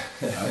naughtiness.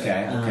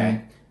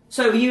 Okay.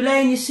 So, are you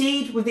laying your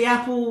seed with the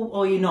apple,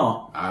 or are you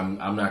not? I'm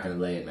not gonna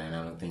lay it, man.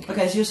 I don't think.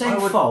 Okay, so you're saying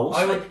false.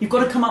 You've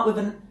got to come up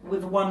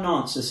with one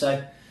answer.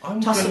 So,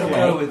 I'm toss it gonna away.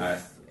 go with. Alright.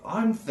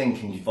 I'm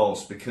thinking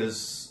false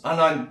because, and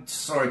I'm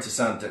sorry to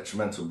sound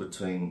detrimental but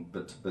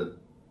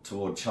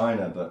toward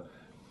China, but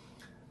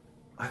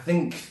I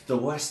think the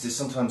West is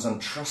sometimes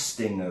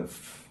untrusting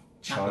of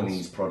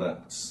Chinese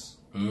products.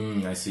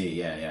 I see.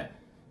 Yeah.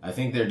 I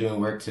think they're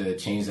doing work to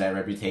change that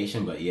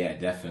reputation, but yeah,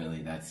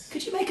 definitely that's.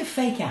 could you make a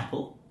fake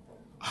apple?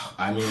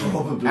 I mean,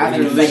 Probably.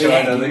 after In living,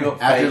 China, they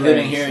got after fake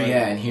living eggs, here, so-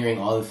 yeah, and hearing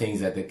all the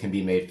things that can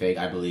be made fake,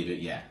 I believe it.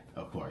 Yeah,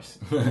 of course.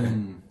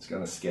 It's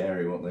kind of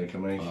scary what they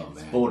can make. Oh,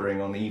 It's man. bordering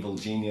on evil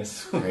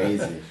genius.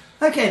 Crazy.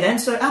 Okay, then.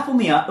 So, apple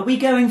me up. Are we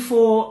going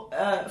for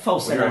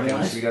false? What Then, do you I'll be reckon?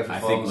 honest. Should we go for I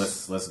false?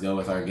 think let's go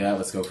with our gut.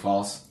 Let's go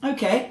false.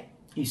 Okay,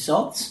 you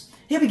sods.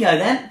 Here we go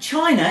then.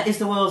 China is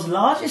the world's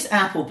largest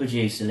apple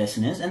producer,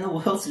 listeners, and the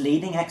world's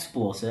leading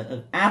exporter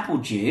of apple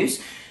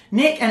juice.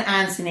 Nick and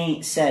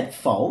Anthony said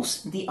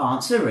false. The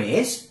answer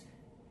is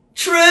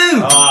True!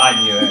 Oh,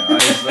 I knew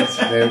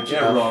it. They're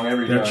Get it wrong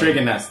every They're time.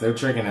 tricking us. They're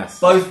tricking us.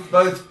 Both.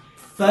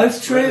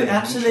 Both true, Really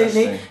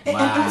absolutely. interesting.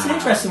 And it's an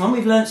interesting one.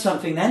 We've learnt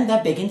something then.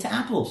 They're big into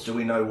apples. Do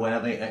we know where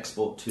they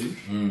export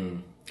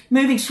to?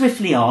 Moving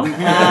swiftly on,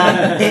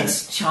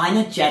 it's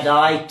China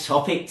Jedi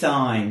topic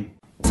time.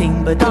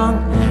 Ting ba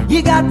dong,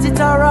 you got it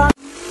all wrong.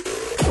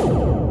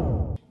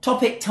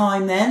 Topic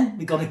time then.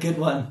 We've got a good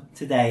one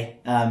today,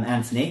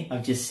 Anthony,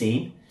 I've just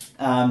seen.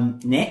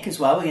 Nick as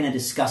well, we're going to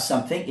discuss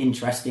something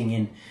interesting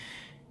in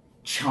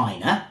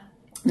China.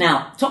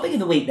 Now, topic of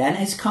the week then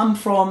has come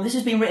from, this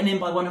has been written in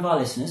by one of our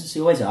listeners, as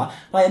we always are,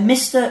 by a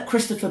Mr.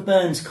 Christopher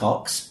Burns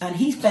Cox, and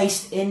he's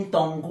based in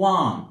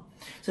Dongguan.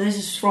 So this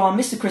is from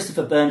Mr.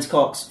 Christopher Burns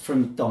Cox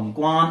from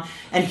Dongguan,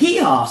 and he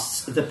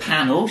asks the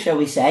panel, shall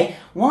we say,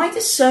 why do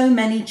so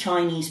many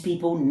Chinese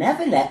people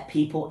never let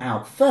people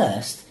out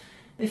first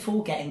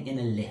before getting in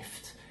a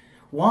lift?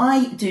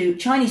 Why do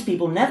Chinese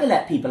people never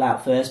let people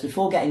out first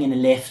before getting in a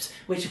lift,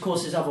 which of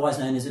course is otherwise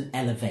known as an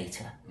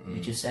elevator? We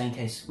just say in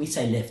case we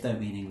say lift, don't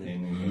we, in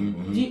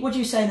England? What do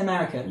you say in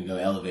America? We go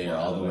elevator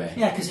all the way.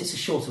 Yeah, because it's a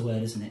shorter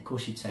word, isn't it? Of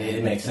course, you'd say.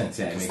 It makes sense.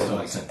 Yeah, it makes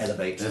total sense.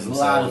 Elevate There's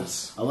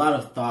themselves. a lot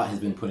of thought has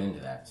been put into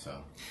that.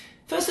 So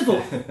First of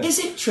all, is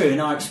it true in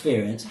our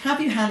experience?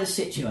 Have you had a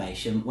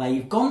situation where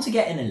you've gone to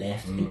get in a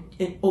lift,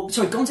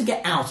 gone to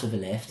get out of a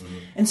lift,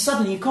 and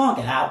suddenly you can't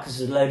get out because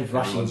there's a load of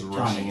Everyone's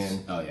rushing rushing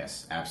in. oh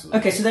yes, absolutely.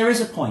 Okay, so there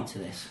is a point to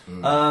this.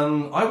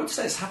 I would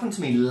say it's happened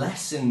to me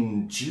less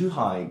in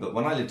Zhuhai, but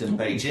when I lived in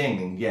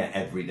Beijing, yeah,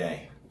 every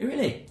day.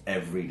 Really?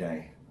 Every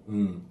day.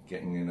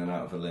 Getting in and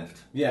out of a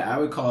lift. Yeah, I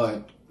would call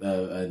it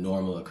a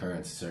normal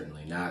occurrence.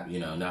 Certainly not.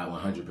 Not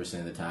 100%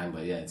 of the time,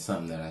 but yeah, it's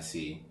something that I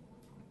see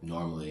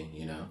normally.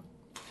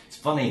 It's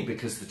funny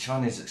because the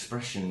Chinese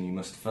expression, you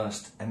must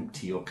first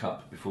empty your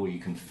cup before you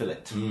can fill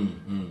it,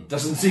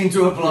 doesn't seem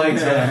to apply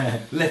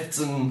to lifts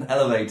and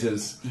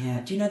elevators.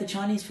 Yeah. Do you know the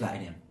Chinese for that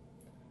idiom?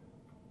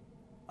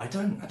 I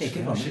don't That'd be a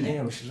actually. good one, we should, wouldn't it?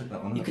 yeah, we should look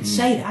that one up. You could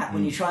say that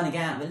when you're trying to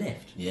get out of a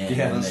lift. Yeah,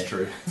 Yeah, and that's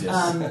true.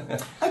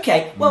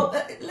 Okay, well,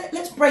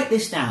 let's break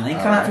this down and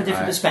come out from a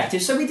different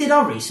perspective. So we did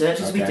our research,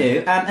 as we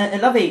do. A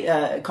lovely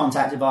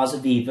contact of ours,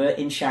 Aviva,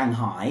 in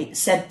Shanghai,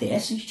 said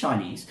this, she's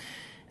Chinese,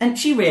 and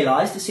she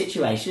realised the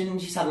situation,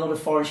 and she's had a lot of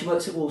foreigners, she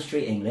works at Wall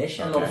Street English,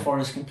 and a lot of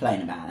foreigners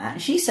complain about that.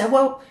 And she said,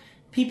 well,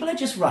 people are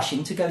just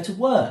rushing to go to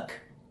work,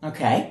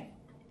 okay?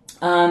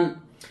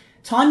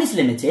 Time is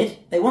limited,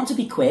 they want to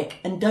be quick,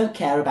 and don't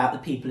care about the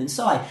people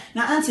inside.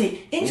 Now,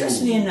 Anthony,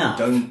 interestingly enough...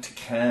 Don't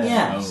care.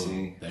 Yeah.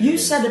 See. You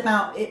said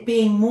about it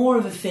being more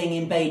of a thing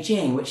in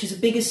Beijing, which is a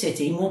bigger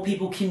city, more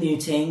people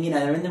commuting,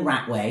 they're in the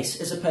ratways,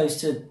 as opposed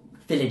to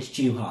village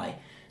Zhuhai.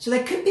 So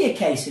there could be a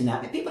case in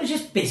that. People are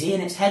just busy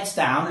and it's heads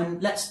down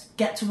and let's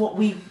get to what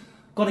we've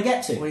got to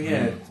get to. Well,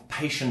 yeah,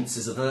 patience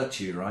is a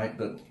virtue, right?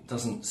 But it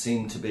doesn't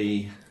seem to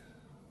be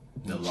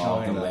the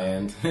law of the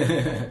land.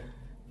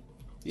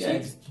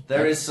 Yeah,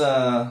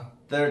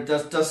 there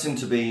does seem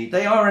to be.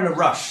 They are in a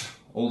rush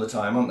all the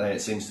time, aren't they?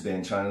 It seems to be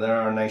in China. They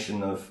are a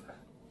nation of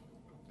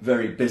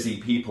very busy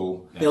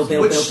people. Build.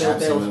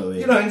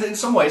 Absolutely. In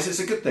some ways, it's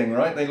a good thing,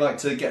 right? They like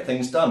to get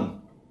things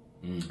done,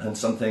 and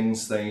some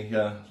things they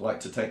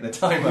like to take their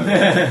time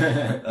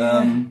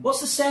over.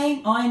 What's the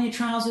saying? Iron your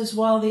trousers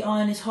while the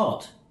iron is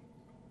hot.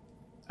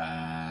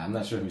 I'm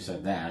not sure who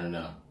said that. I don't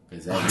know.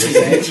 Is that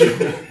your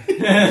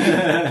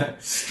saying?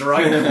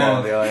 Strike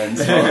while the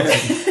iron's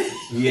hot.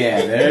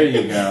 Yeah, there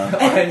you go.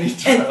 And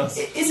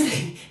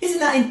isn't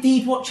that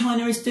indeed what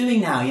China is doing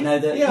now? I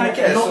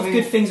guess. A lot of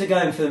good things are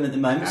going for them at the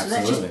moment, so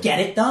let's just get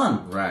it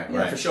done. Right.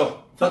 Yeah, for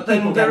sure. But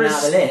then there is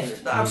out of the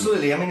lift.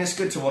 Absolutely. I mean, it's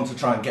good to want to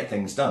try and get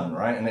things done,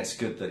 right? And it's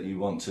good that you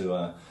want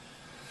to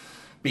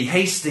be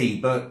hasty,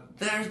 but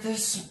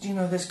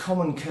there's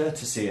common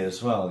courtesy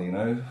as well.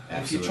 Absolutely.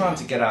 If you're trying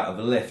to get out of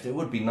a lift, it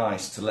would be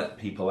nice to let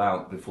people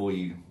out before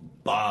you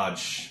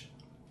barge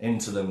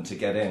into them to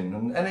get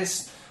in,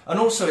 and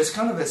also it's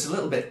a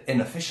little bit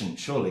inefficient.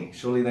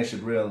 Surely they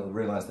should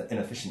realise the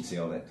inefficiency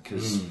of it,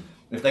 because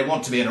if they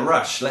want to be in a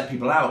rush, let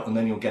people out and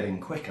then you'll get in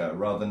quicker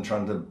rather than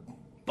trying to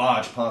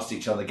barge past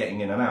each other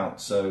getting in and out.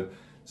 So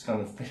it's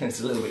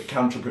it's a little bit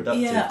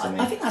counterproductive to me.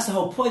 I think that's the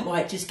whole point why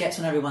it just gets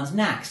on everyone's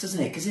knacks,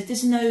 doesn't it? Because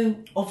there's no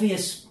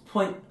obvious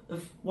point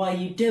of why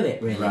you do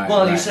it, really. Right.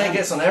 Well, you say it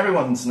gets on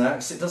everyone's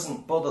necks. It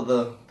doesn't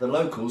bother the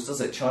locals,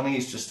 does it?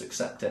 Chinese just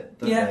accept it.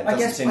 Doesn't it? It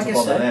doesn't seem to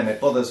bother them. It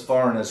bothers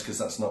foreigners because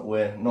that's not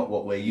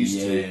what we're used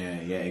to.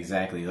 Yeah,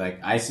 exactly. Like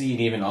I see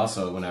it even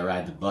also when I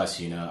ride the bus.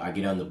 I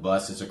get on the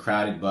bus. It's a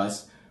crowded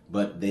bus,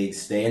 but they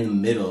stay in the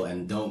middle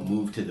and don't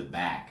move to the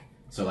back.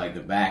 So like the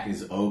back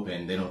is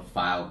open. They don't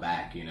file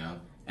back.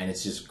 And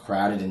it's just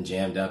crowded and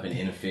jammed up and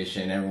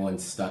inefficient.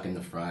 Everyone's stuck in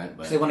the front.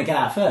 But they want to get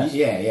out first.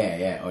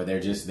 Yeah. Or they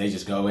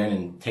just go in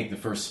and take the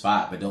first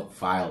spot, but don't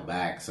file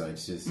back. So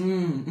it's just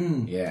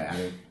yeah.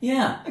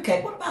 Yeah.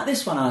 Okay. What about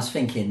this one? I was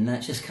thinking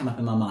that just come up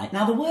in my mind.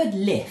 Now the word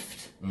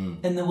lift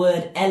and the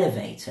word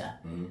elevator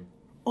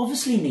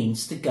obviously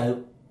means to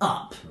go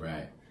up.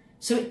 Right.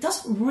 So it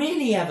doesn't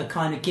really ever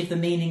kind of give the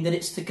meaning that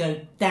it's to go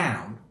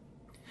down.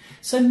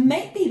 So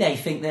maybe they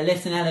think their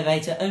lift and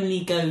elevator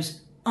only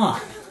goes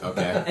up.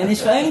 Okay. And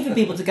it's only for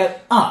people to go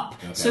up.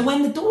 Okay. So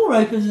when the door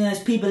opens and there's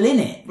people in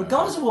it,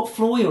 regardless of what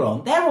floor you're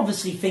on, they're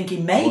obviously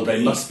thinking maybe Well,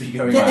 they must be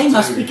going that up they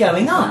must too. be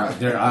going up.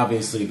 They're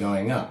obviously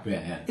going up.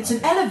 Yeah. It's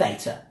an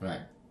elevator. Right.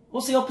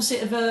 What's the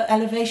opposite of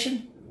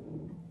elevation?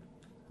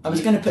 I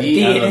was going to put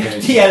De-elevation.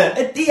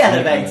 a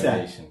de-elevator.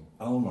 Elevation.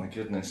 Oh my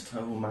goodness,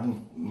 total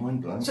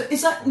mind blown. So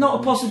is that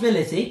not a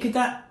possibility? Could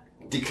that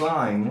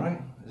Decline,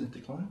 right? Is it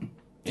decline?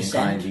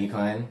 Incline, Descend.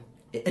 decline.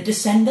 a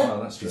descender?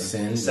 Oh, that's true.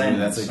 Descend.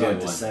 Descend. That's a Sorry, good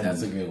one. descend.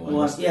 That's a good one.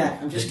 Well, yeah,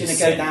 I'm just The going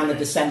to go down the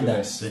descender.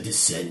 descender. The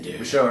descender.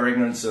 We show our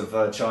ignorance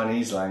of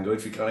Chinese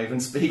language. We can't even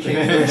speak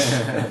English.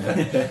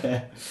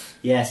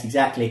 Yes,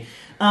 exactly.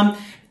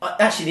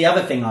 Actually, the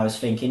other thing I was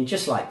thinking,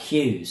 just like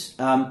queues,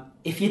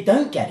 if you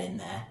don't get in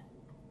there,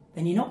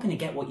 then you're not going to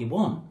get what you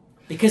want.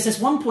 Because there's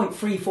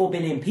 1.34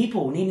 billion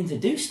people needing to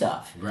do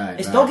stuff. Right,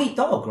 It's right. dog eat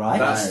dog, right?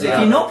 That's If the you're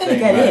other not going to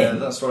thing, get in,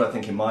 That's what I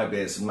think it might be.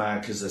 It's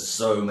mad because there's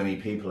so many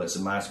people. It's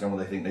a mad scramble.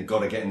 They think they've got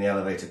to get in the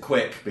elevator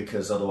quick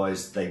because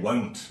otherwise they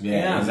won't.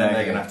 Yeah, and then they're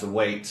exactly. going to have to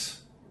wait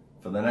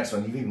for the next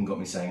one. You've even got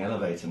me saying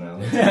elevator now.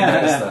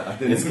 I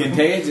didn't It's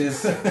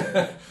contagious.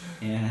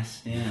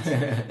 yes.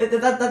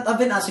 I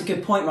think that's a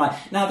good point, right?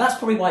 Now, that's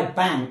probably why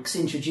banks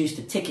introduced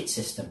a ticket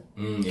system.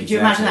 Could you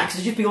imagine that? Because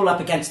it'd just be all up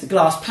against the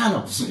glass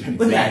panels,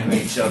 wouldn't Exactly.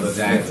 it? Each other.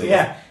 Exactly.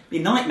 Yeah, be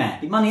a nightmare.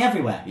 Be money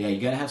everywhere. Yeah,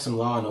 you gotta have some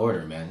law and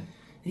order, man.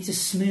 You need to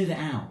smooth it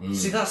out.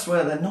 See, that's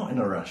where they're not in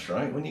a rush,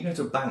 right? When you go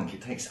to a bank,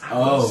 it takes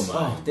Oh hours. my.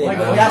 Oh, dear. Why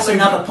Well, can't that's they-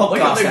 another podcast. Why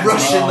can't they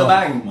rush Anthony. in the Oh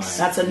banks?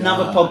 That's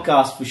another God.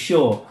 podcast for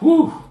sure.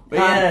 Whew. But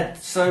yeah,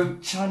 so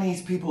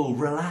Chinese people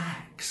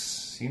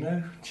relax,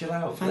 chill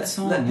out. That's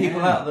Let on,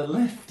 people yeah. out of the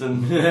lift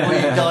and before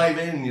you dive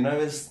in,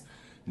 there's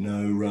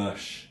no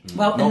rush.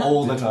 Well, Not and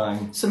all the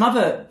time. Some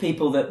other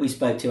people that we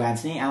spoke to,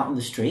 Anthony, out on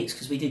the streets,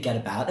 because we did get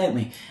about, don't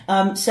we,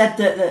 said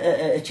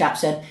that a chap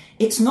said,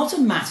 it's not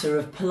a matter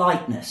of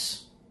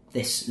politeness,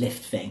 this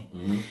lift thing.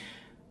 Mm-hmm.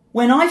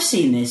 When I've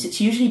seen this,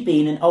 it's usually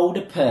been an older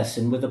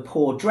person with a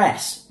poor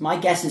dress. My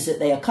guess is that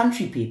they are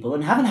country people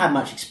and haven't had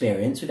much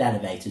experience with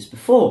elevators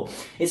before.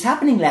 It's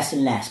happening less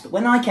and less, but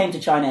when I came to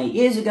China 8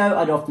 years ago,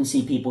 I'd often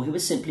see people who were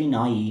simply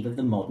naive of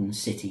the modern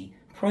city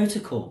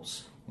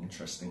protocols.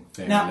 Interesting.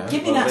 There Now, you go.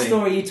 give me that Well,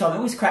 story you told me. It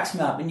always cracks me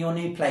up in your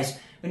new place.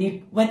 When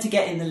you went to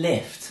get in the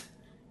lift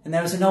and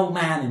there was an old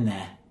man in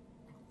there.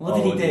 What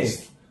did he do?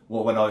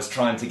 Well, when I was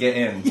trying to get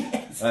in,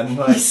 Yes. and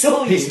He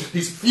saw you.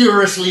 he's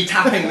furiously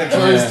tapping the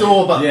closed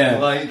door button. Yeah.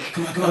 Like,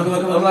 Come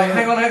on, I'm like,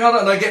 hang on,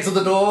 and I get to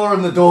the door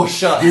and the door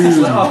shuts. It's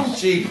like, oh,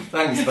 gee,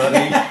 thanks,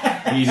 buddy.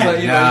 He So,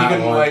 did you not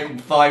can want-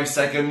 wait 5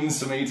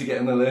 seconds for me to get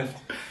in the lift.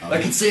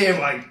 I can see him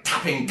like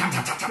tapping, tap,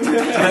 tap, tap, tap, tap,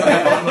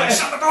 tap. I'm like,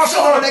 shut the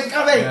door, and they're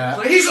coming. Yeah.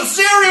 Like, he's a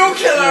serial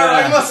killer.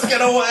 Yeah. I must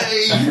get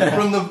away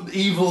from the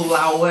evil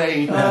Lao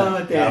Wei.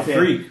 Oh, dear, A dear.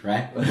 freak,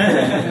 right?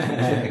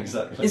 Yeah,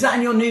 exactly. Is that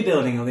in your new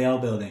building or the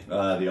old building?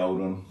 The old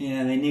one?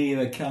 Yeah, they knew you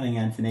were coming,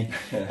 Anthony.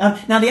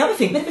 Now, the other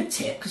thing, bit of a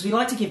tip, because we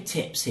like to give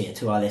tips here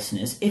to our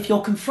listeners, if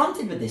you're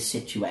confronted with this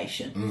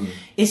situation,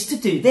 is to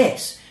do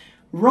this.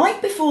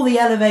 Right before the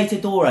elevator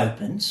door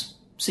opens,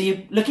 so you're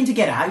looking to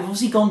get out, you've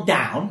obviously gone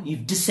down,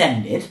 you've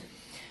descended,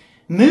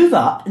 move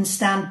up and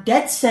stand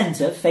dead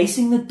centre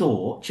facing the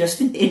door,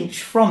 just an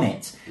inch from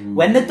it.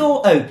 When the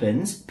door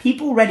opens,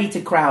 people ready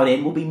to crowd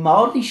in will be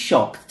mildly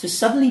shocked to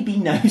suddenly be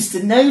nose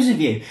to nose with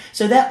you,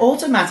 so they'll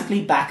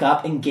automatically back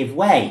up and give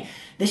way.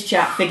 This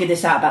chap figured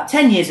this out about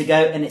 10 years ago,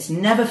 and it's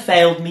never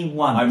failed me I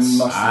once.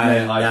 must I'm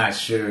admit, not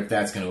sure if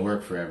that's going to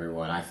work for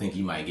everyone. I think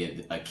you might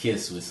get a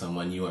kiss with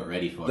someone you weren't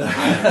ready for. might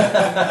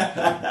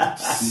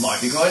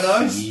be quite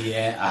nice.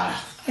 Yeah.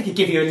 I could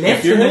give you a lift.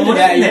 If you're in the into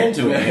morning, that, you're isn't it?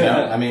 into it. You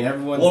know? I mean,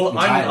 everyone's Well,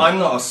 entitled. I'm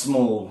not a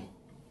small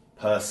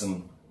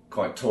person,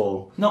 quite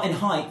tall. Not in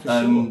height, for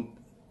sure.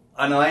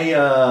 And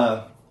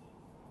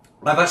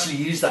I've actually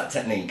used that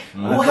technique.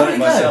 Oh, I've how done did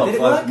it go? Did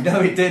it work? No,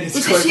 it did. It's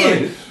Was quite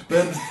this you?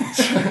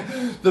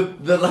 funny.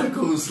 But the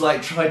locals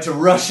tried to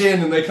rush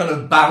in and they kind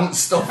of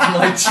bounced off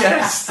my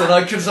chest, and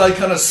I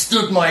kind of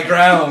stood my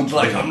ground,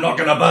 like I'm not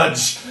going to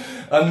budge.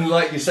 And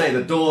like you say,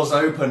 the doors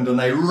opened and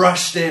they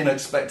rushed in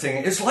expecting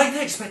it. It's like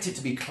they expect it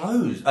to be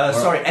closed.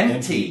 Empty.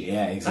 empty.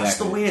 Yeah, exactly. That's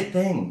the weird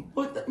thing.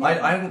 What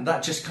the-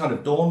 That just kind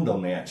of dawned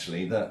on me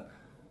actually that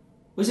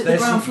Was it the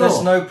ground floor?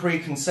 there's no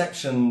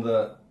preconception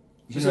that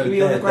Was it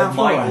really on the there ground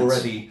floor, might Ants?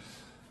 already.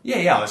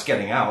 Yeah, I was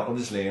getting out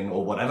obviously,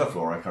 or whatever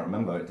floor I can't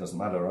remember. It doesn't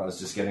matter. I was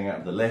just getting out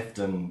of the lift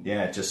and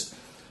just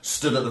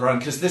stood at the front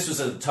because this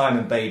was a time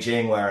in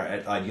Beijing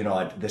where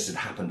this had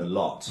happened a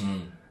lot.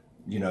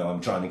 I'm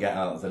trying to get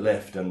out of the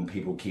lift and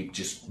people keep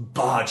just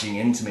barging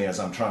into me as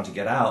I'm trying to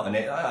get out. And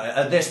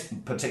at this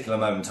particular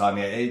moment in time,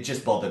 it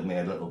just bothered me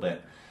a little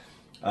bit.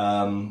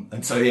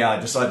 And so, I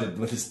decided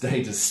with this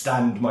day to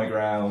stand my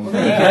ground.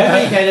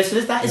 There you go,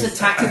 listeners. That is a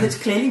tactic that's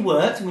clearly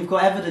worked, and we've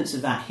got evidence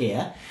of that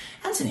here.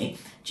 Anthony,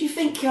 do you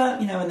think,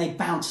 when they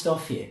bounced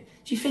off you,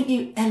 do you think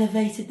you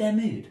elevated their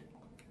mood?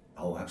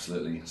 Oh,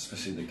 absolutely.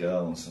 Especially the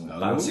girls and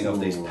bouncing off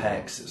these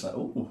pecs. It's like,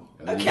 ooh.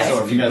 Okay.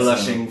 Sort of You got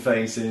blushing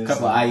faces. A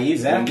couple of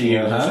IEs after you,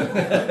 huh?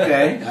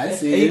 Okay, I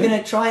see. Are you going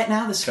to try it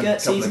now? The skirt couple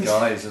season's of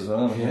guys as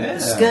well. Yeah. the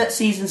skirt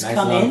season's Nice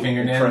come long in.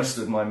 fingernails. Impressed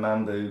with my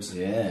man boobs.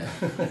 Yeah.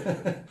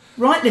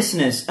 Right,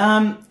 listeners,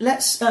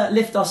 let's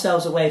lift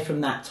ourselves away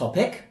from that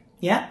topic,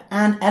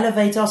 and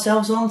elevate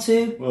ourselves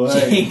onto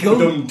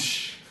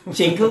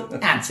Jingle,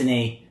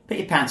 Anthony. Put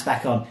your pants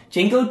back on.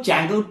 Jingle,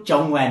 jangle,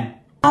 Jongwen.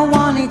 I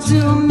wanted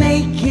to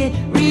make it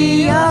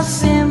real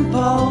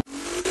simple.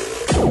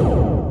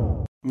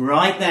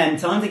 Right then,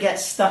 time to get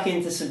stuck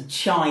into some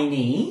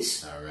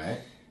Chinese. All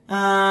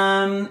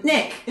right.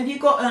 Nick, have you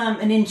got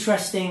an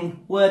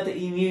interesting word that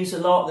you use a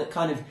lot that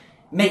kind of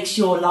makes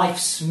your life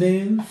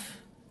smooth?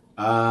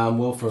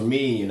 Well, for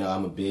me,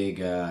 I'm a big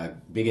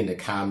into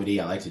comedy.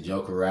 I like to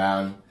joke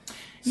around.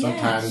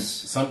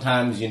 Sometimes,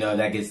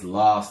 that gets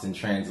lost in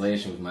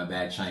translation with my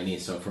bad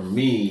Chinese. So for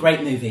me,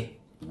 Great movie.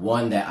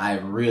 one that I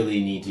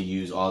really need to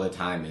use all the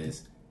time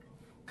is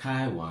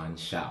Kai Wan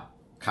Xiao.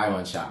 Kai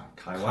Wan Xiao.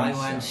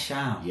 Kaiwan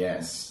Shao.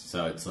 Yes.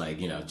 So it's like,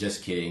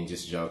 just kidding,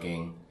 just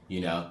joking,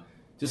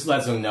 just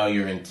lets them know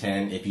your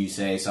intent if you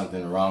say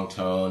something wrong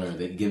tone or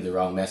they give the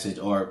wrong message,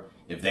 or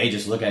if they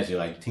just look at you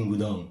like, ting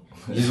budong,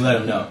 just let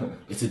them know.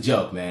 It's a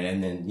joke, man.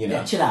 And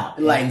then, chill out.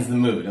 It lightens the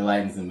mood.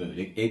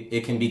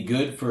 It can be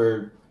good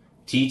for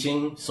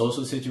teaching,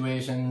 social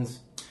situations.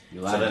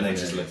 So then they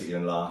just look at you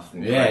and laugh.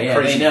 And Yeah,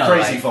 crazy, they know.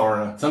 crazy like,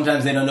 foreigner.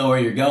 Sometimes they don't know where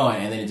you're going,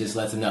 and then it just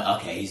lets them know,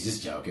 okay, he's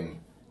just joking.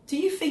 Do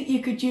you think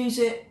you could use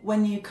it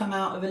when you come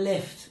out of a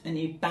lift and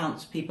you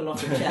bounce people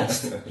off your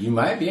chest? You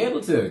might be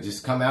able to.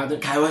 Just come out there,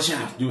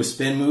 do a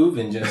spin move,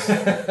 and just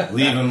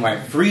leave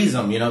them, freeze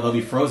them. They'll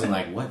be frozen,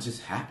 like, what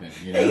just happened?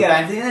 There you go,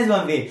 Anthony, there's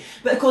one for you.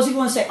 But of course, if you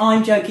want to say,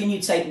 I'm joking,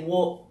 you'd say,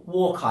 war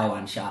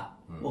Kaiwan Sha.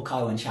 Or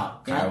Kaiwan Shao.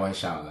 Kai Wan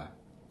Xiao.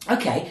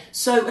 Okay,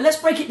 so let's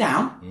break it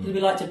down. We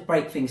like to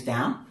break things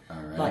down, All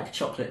right. like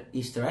chocolate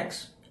Easter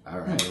eggs. All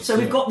right. So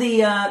we've got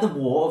the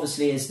war,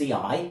 obviously, as the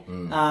I.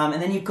 And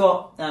then you've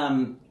got...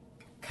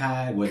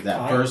 Kai with that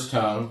Kai. First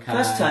tone. Kai.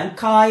 First tone,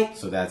 Kai.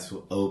 So that's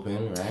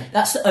open, right?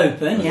 That's the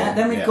open, Okay, yeah.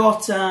 Then we've yeah.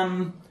 got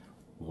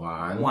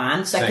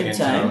Wan. second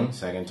tone.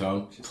 Second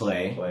tone.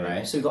 Play,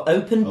 right? So we've got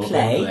open, Open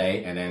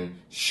play. and then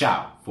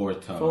shout,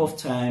 fourth tone. Fourth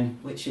tone,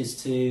 which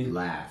is to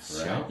Laugh,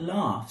 right?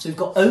 laugh. So we've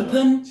got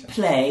open,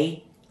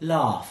 play,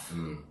 laugh,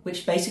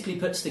 which basically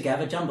puts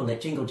together, jumble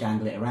it, jingle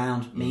jangle it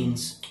around,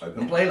 means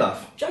Open play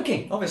laugh.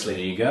 joking. Obviously.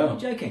 There you go.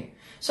 Joking.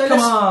 So Come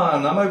let's-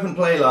 on, I'm open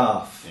play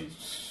laugh.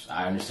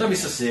 I understand. Don't be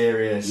so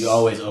serious. You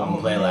always open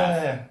play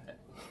laugh.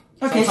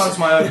 Yeah. Okay, Sometimes so,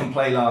 my open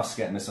play laughs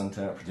get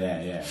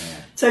misinterpreted. Yeah.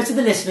 so to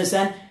the listeners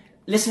then,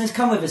 listeners,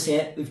 come with us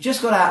here. We've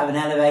just got out of an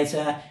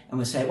elevator and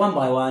we'll say it one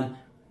by one.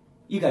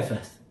 You go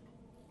first.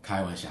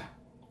 Kai Wan Xiao.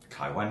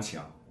 Kai Wan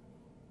Xiao.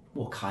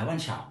 Or Kai Wan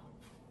Shao.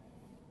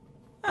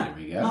 There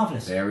we go.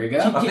 Marvellous. There we go.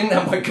 I think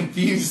that might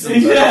confuse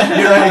them. You're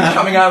only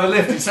coming out of a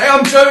lift and say,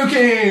 I'm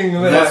joking!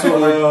 And they're That's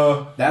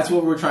like, That's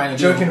what we're trying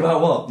to do. joking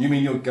about what? You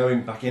mean you're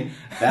going back in?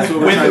 That's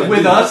what we're trying to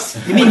with do.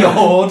 us? You mean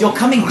you're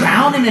coming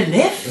down in a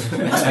lift?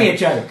 Must be a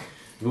joke.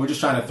 We're just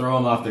trying to throw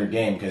them off their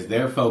game because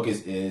their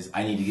focus is,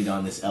 I need to get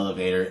on this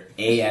elevator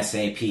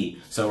ASAP.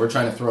 So we're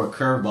trying to throw a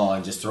curveball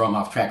and just throw them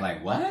off track.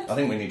 Like, what? I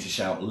think we need to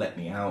shout, let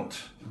me out.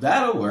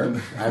 That'll work.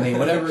 I mean,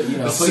 whatever,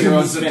 As put soon your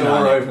own as the spin door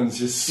on it. opens,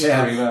 just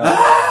scream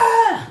out.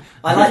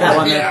 I like that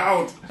one. Get There.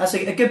 out! That's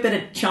a good bit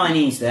of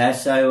Chinese there.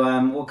 So,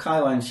 well,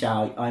 Kai Wan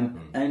Shao, I'm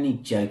only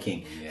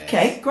joking. Yes.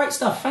 Okay, great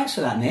stuff. Thanks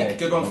for that, Yeah, Nick.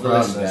 good one for the No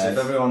problem, listeners.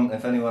 guys.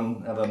 If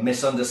anyone ever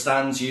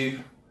misunderstands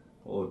you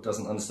or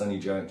doesn't understand your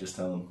joke, just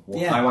tell them.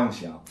 Yeah. Kai Wan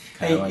Xiao.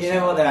 Hey, you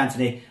know what, though,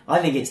 Anthony? I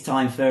think it's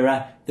time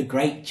for the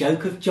great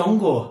joke of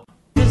Jongor.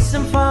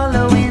 Listen,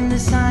 following the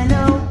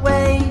silent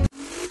way.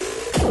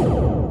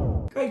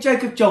 Great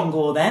joke of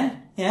Jongor,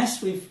 then.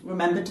 Yes, we've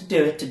remembered to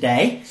do it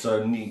today.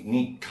 So,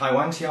 你开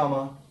玩笑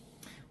吗？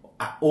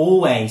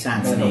 Always,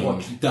 Anthony.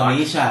 等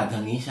一下，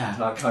等一下。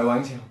开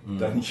玩笑，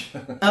等一下。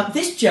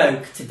 This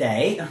joke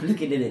today, I'm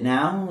looking at it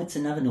now, it's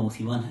another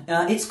naughty one.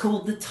 It's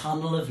called The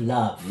Tunnel of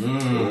Love.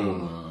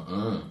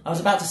 I was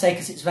about to say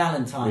because it's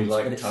Valentine's, We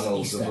but like it's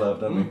tunnels Easter. of love,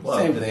 don't we? Well,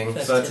 Same thing.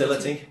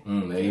 fertility.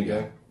 There you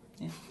go.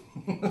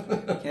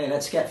 Okay,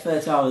 let's get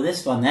fertile with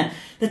this one then.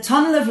 The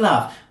Tunnel of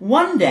Love.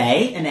 One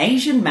day, an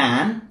Asian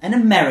man, an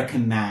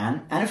American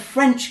man, and a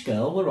French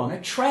girl were on a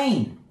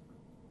train.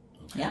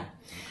 Yeah.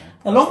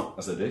 Along,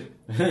 As they do.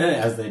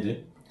 As they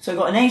do. so we've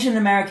got an Asian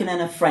American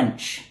and a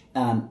French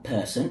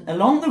person.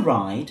 Along the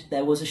ride,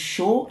 there was a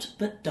short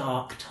but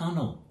dark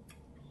tunnel.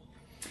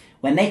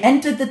 When they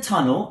entered the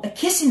tunnel, a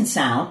kissing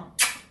sound,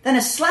 then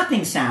a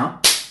slapping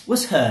sound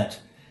was heard.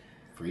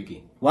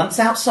 Freaky. Once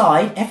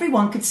outside,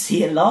 everyone could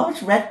see a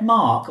large red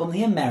mark on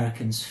the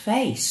American's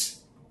face.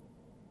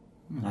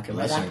 Like a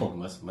red Blushing. apple.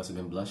 Must have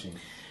been blushing.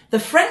 The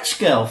French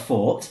girl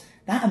thought,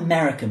 that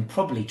American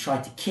probably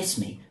tried to kiss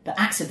me, but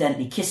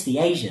accidentally kissed the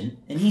Asian,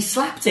 and he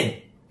slapped him.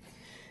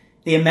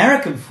 The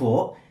American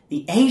thought,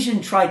 the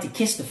Asian tried to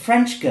kiss the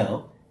French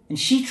girl, and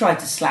she tried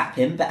to slap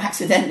him, but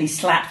accidentally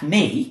slapped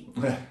me.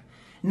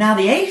 Now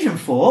the Asian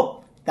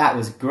thought, that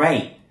was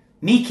great.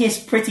 Me kiss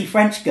pretty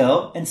French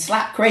girl and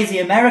slap crazy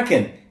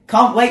American.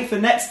 Can't wait for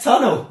next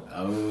tunnel.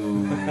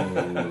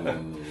 Oh.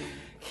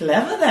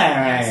 Clever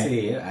there, I eh? see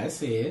it. I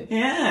see it.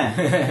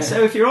 Yeah.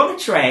 So if you're on a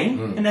train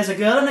and there's a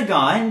girl and a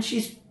guy and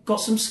she's got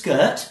some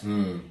skirt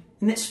and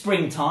it's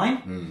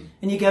springtime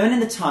and you're going in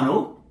the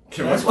tunnel,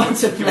 there's one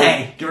to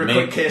play. Give her a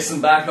quick kiss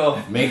and back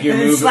off. Make your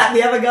And then move. slap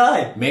the other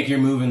guy. Make your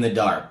move in the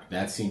dark.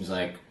 That seems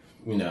like,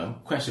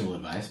 questionable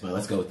advice, but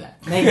let's go with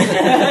that. Make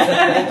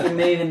you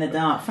move in the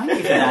dark. Thank you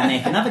for that,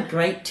 Nick. Another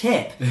great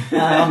tip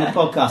on the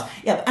podcast.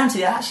 Yeah, but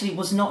Anthony, that actually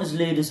was not as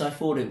lewd as I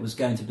thought it was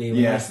going to be.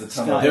 Yes, the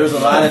tunnel. There was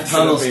a lot of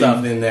tunnel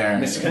stuff in there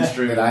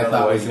misconstrued that I another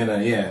thought way. was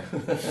gonna. Yeah,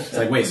 it's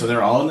like, wait, so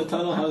they're all in the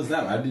tunnel? How's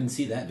that? I didn't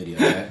see that video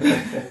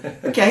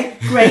yet. Okay,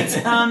 great.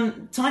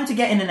 Time to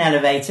get in an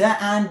elevator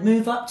and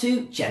move up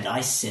to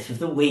Jedi Sith of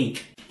the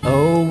Week.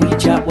 Oh, we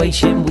chat, wait,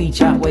 shin, we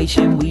chat, wait,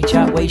 shin, we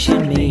chat, wait,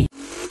 shin, me.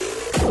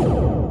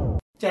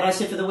 Jedi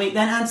Sith of the Week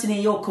then.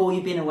 Anthony, your call.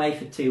 You've been away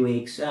for 2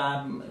 weeks. What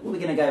are we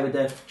going to go with,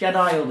 the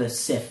Jedi or the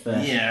Sith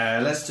first?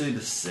 Yeah, let's do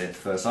the Sith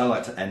first. I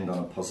like to end on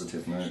a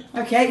positive note.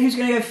 Okay, who's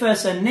going to go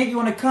first then? Nick, you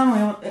want to come?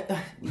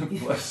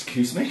 Well,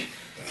 excuse me?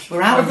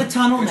 We're out of the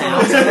tunnel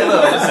now.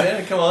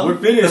 Yeah, come on. We're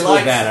finished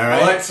with that, all right?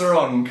 The lights are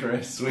on,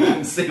 Chris. We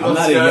can see I'm what's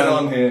not a going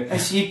young- on here.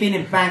 So you've been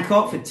in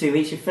Bangkok for 2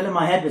 weeks. You're filling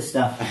my head with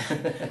stuff.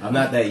 I'm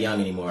not that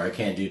young anymore. I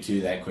can't do two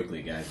that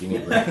quickly, guys. Give me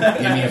a break.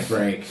 Give me a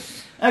break.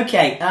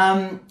 Okay,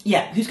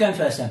 yeah, who's going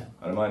first then?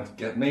 I don't mind.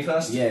 Get me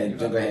first? Yeah, You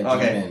go first? ahead,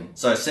 jump Okay, in.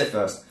 so Sith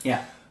first.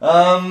 Yeah.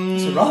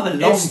 It's a rather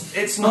long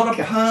It's not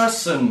a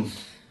person.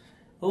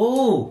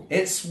 Oh,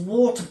 It's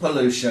water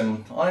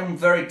pollution. I'm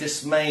very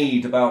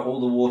dismayed about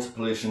all the water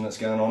pollution that's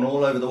going on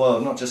all over the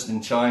world, not just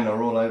in China,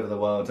 all over the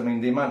world. I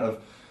mean, the amount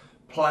of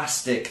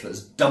plastic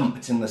that's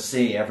dumped in the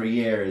sea every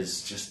year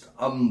is just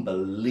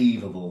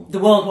unbelievable. the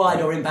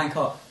worldwide or in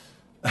Bangkok?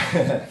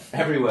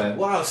 Everywhere.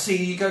 Wow,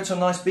 see, you go to a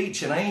nice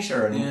beach in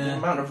Asia and Yeah. the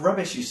amount of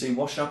rubbish you see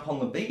wash up on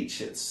the beach,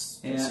 it's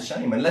Yeah. a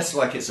shame. Unless,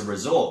 like, it's a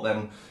resort,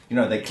 then,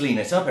 they clean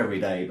it up every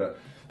day.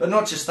 But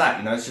not just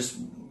that,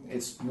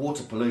 it's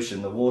water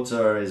pollution. The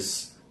water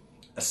is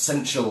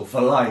essential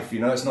for life,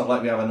 It's not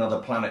like we have another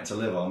planet to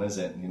live on, is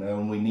it? And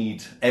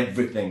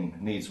everything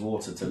needs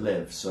water to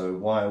live. So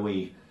why are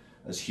we,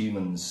 as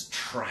humans,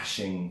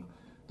 trashing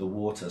the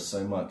water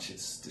so much?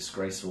 It's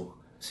disgraceful.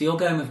 So you're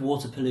going with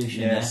water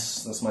pollution,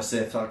 Yes, that's my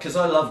Sith. Because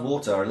I love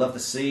water. I love the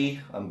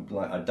sea.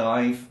 I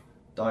dive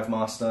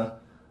master.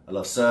 I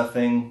love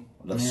surfing.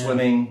 I love Yeah.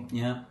 swimming.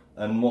 Yeah.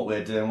 And what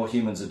we're doing, what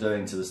humans are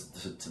doing to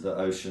the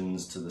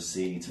oceans, to the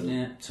sea,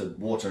 to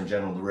water in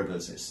general, the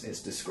rivers,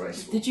 it's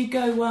disgraceful. Did you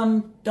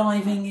go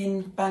diving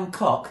in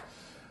Bangkok?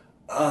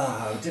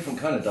 Different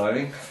kind of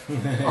diving.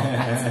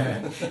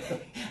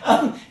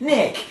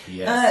 Nick,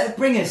 Yes.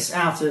 bring us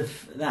out of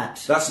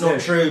that. That's not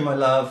true, my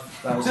love.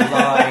 That was a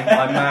lie.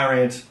 I'm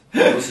married.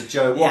 That was a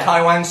joke. Yeah. 我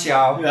开玩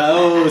笑.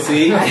 Oh,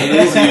 see? It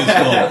is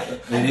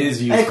useful. It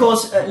is useful. And of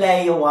course,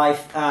 Leia, your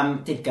wife,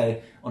 did go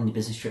on the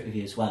business trip with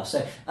you as well.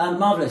 So,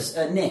 marvellous.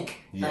 Nick,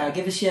 Yeah.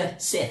 give us your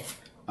Sith.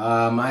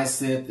 My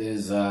Sith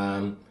is,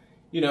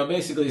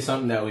 basically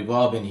something that we've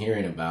all been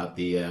hearing about,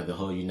 the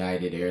whole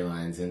United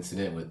Airlines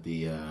incident with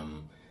the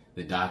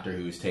doctor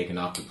who was taken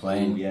off the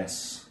plane. Ooh,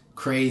 yes.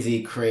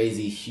 Crazy,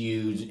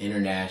 huge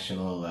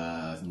international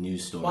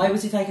news story. Why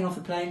was he taken off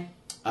the plane?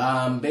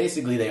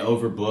 Basically, they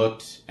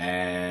overbooked,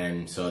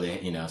 and so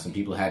some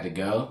people had to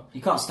go.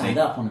 You can't stand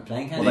up on a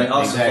plane, can Well, you? they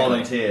asked for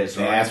volunteers,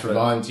 They right? asked for But-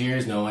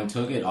 volunteers. No one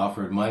took it.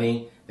 Offered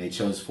money. They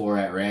chose 4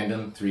 at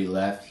random. 3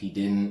 left. He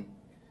didn't.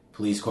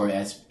 Police corps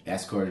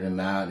escorted him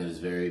out. And it was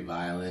very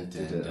violent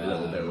Did and it a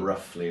little bit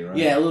roughly, right?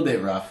 Yeah, a little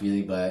bit rough,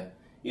 really, but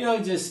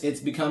it's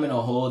becoming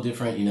a whole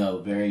different,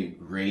 very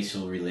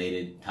racial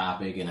related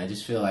topic, and I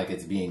just feel like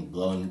it's being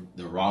blown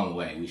the wrong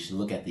way. We should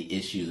look at the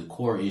issue, the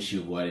core issue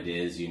of what it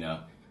is.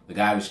 The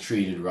guy was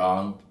treated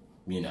wrong,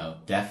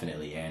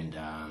 definitely, and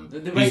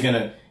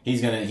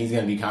he's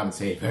gonna be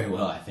compensated very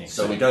well, I think.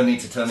 So we don't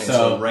need to turn it into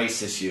So, a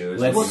race issue.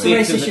 let's What's the stick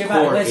race to issue the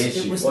about? core Where's-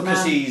 issue. where's- Well,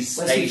 because man- he's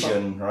where's he from?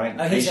 Asian, right?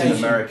 Oh, he's Asian Asian.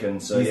 American.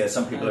 So He's- yeah,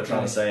 some people are trying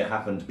okay. to say it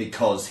happened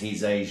because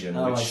he's Asian,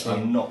 Oh, I which see.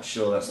 I'm not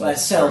sure that's Well, it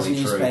sells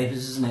necessarily true.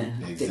 newspapers, isn't it?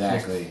 Ridiculous.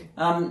 Exactly.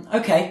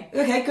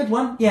 Okay, good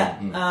one. Yeah,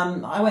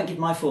 Mm-hmm. I won't give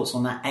my thoughts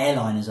on that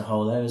airline as a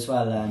whole though as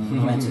well. I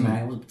went to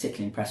America, I wasn't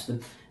particularly impressed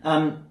with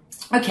them.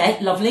 Okay,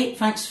 lovely.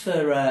 Thanks for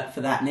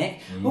that, Nick.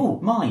 Mm-hmm. Oh,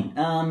 mine.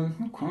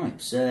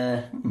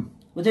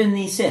 We're doing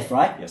the Sith,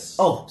 right? Yes.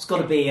 Oh, it's got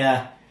to be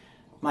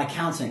my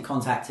accountant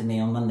contacted me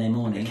on Monday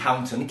morning.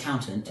 Accountant?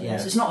 Accountant, Oh,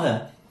 yes. yeah. It's not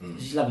her.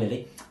 She's a lovely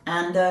lady.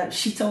 And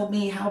she told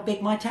me how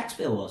big my tax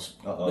bill was,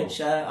 Uh-oh. which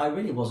I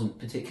really wasn't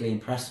particularly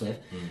impressed with.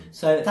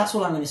 So that's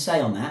all I'm going to say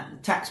on that. The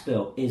tax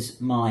bill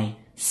is my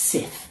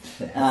Sith.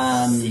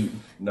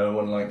 No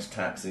one likes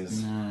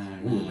taxes.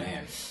 Ooh,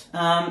 man.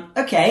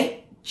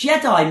 Okay,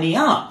 Jedi me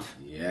up.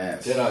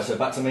 Yes. Jedi, so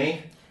back to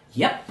me.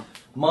 Yep.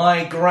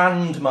 My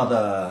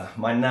grandmother,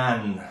 my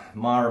nan,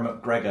 Mara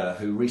McGregor,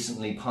 who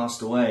recently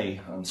passed away,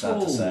 I'm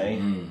sad to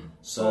say.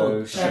 So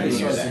Oh, she very was,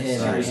 sorry to hear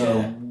she that, was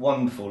yeah. a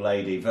wonderful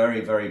lady,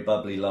 very, very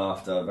bubbly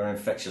laughter, very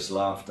infectious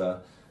laughter,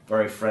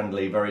 very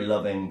friendly, very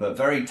loving, but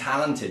very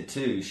talented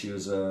too. She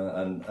was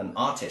an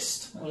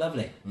artist. Oh,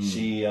 lovely.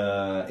 She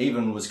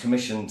even was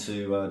commissioned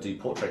to do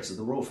portraits of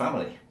the royal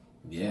family.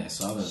 Yeah, I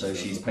saw that. So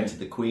she's painted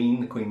the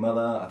Queen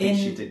Mother. I think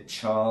she did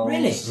Charles.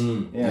 Really?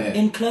 Yeah.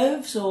 In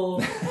cloves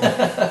or?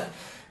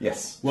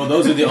 Yes. Well,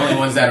 those are the only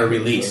ones that are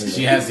released.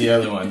 She has the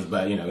other ones,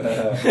 but you know.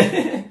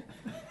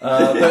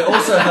 But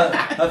also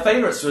her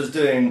favourites was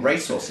doing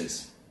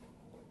racehorses.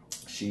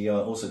 She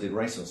also did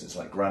racehorses,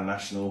 like Grand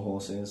National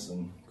horses.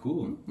 And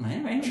Cool. Very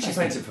she interesting.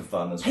 painted for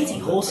fun as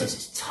Painting well. horses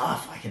is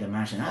tough, I can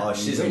imagine that. Oh,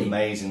 she's Really.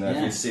 amazing though. If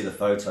Yeah. you see the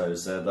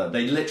photos,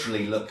 they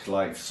literally look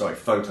like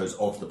photos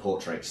of the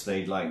portraits.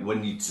 They like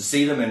when you to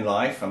see them in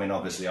life. I mean,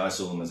 obviously, I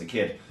saw them as a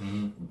kid.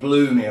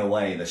 Blew me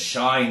away. The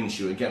shine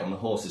she would get on the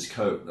horse's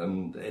coat,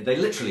 and they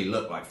literally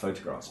look like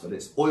photographs, but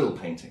it's oil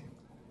painting.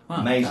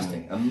 Wow,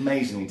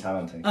 Amazingly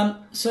talented.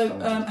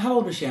 How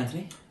old was she,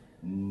 Anthony?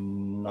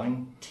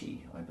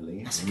 90, I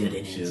believe. That's a good She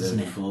innings, lived isn't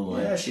a it? full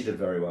life. Yeah, she did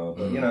very well,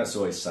 but it's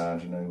always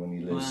sad, when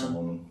you lose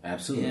someone.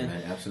 Absolutely, Yeah.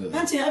 man. Absolutely.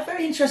 Anthony,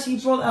 very interesting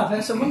you brought that up.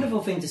 It's a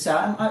wonderful thing to say.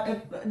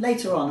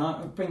 Later on,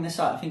 I'll bring this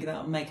up. I think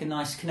that'll make a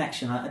nice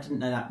connection. I didn't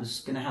know that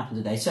was going to happen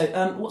today. So,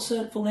 what's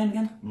her full name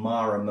again?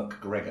 Mara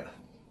McGregor.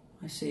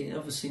 I see.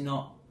 Obviously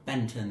not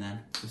Benton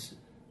then.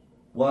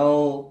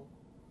 Well,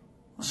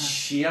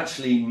 she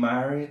actually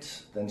married,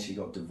 then she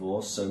got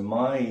divorced. So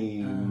my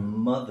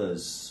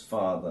mother's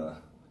father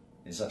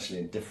is actually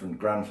a different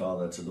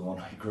grandfather to the one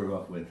I grew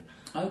up with.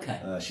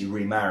 Okay. She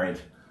remarried.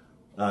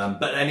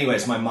 But anyway,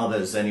 it's my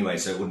mother's anyway,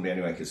 so it wouldn't be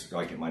anyway because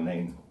I get my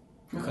name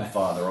from my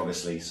father,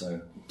 obviously.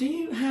 So. Do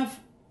you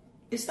have...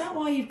 Is that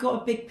why you've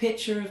got a big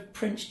picture of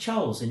Prince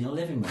Charles in your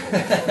living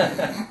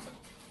room?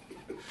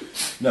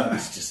 No,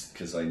 it's just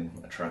because I'm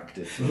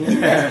attracted.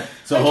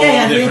 It's a whole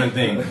Andy. different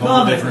thing.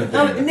 Whole different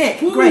thing. Nick,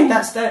 great.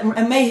 That's that.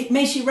 And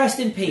may she rest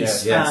in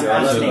peace. Yeah,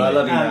 I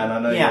love you, man. I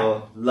know yeah.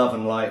 your love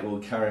and light will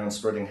carry on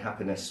spreading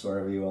happiness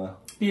wherever you are.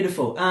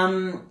 Beautiful.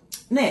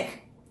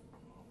 Nick,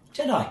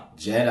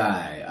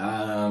 Jedi.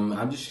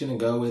 I'm just gonna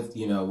go with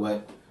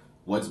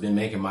what's been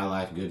making my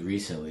life good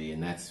recently,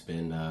 and that's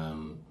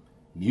been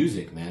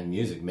music, man.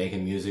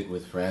 Making music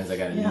with friends. I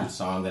got a new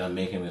song that I'm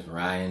making with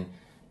Ryan,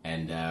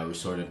 and we're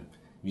sort of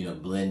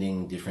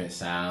blending different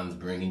sounds,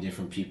 bringing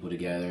different people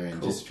together,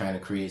 and just trying to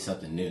create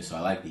something new. So I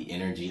like the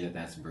energy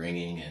that's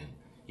bringing, and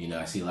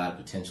I see a lot of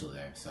potential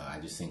there. So I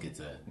just think it's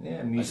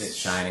music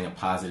shining a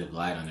positive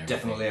light on everything.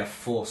 Definitely a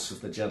force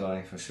of the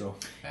Jedi for sure.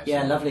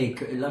 Absolutely.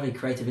 Yeah, lovely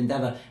creative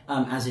endeavour.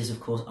 As is of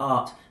course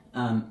art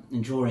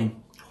and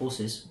drawing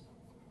horses,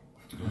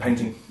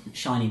 Painting.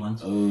 shiny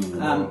ones. Oh,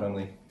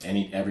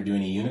 ever do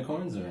any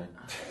unicorns or?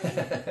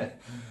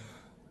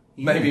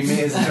 Maybe me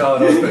as a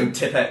child, I was putting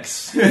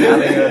Tipex,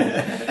 adding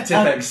a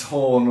Tipex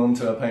horn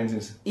onto our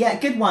paintings. Yeah,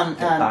 good one.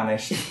 Get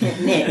banished.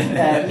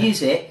 Nick,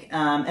 music,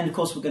 and of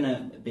course we're going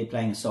to be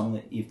playing a song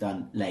that you've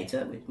done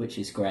later, which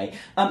is great.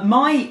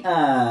 My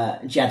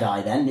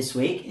Jedi then this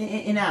week,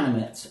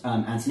 inanimate,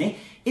 Anthony,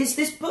 is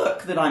this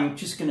book that I'm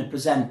just going to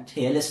present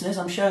here, listeners.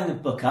 I'm showing the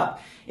book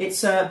up.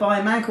 It's by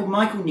a man called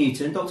Michael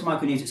Newton, Dr.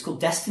 Michael Newton. It's called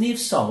Destiny of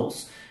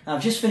Souls.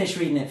 I've just finished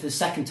reading it for the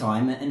second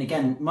time, and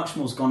again, much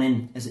more's gone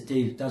in as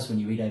it does when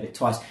you read over it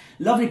twice.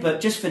 Lovely book,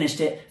 just finished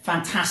it,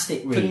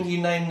 fantastic read. Couldn't you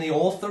name the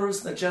author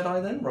as the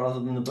Jedi then, rather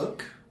than the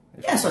book?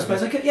 Yes, I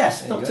suppose I could.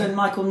 Yes, Dr.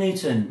 Michael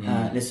Newton,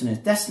 listeners.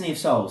 Destiny of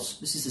Souls.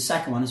 This is the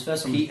second one. His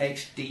first one,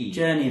 PhD.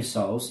 Journey of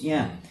Souls.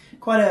 Yeah,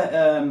 quite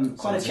a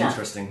chat.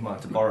 Interesting. Might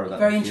have to borrow that.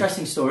 Very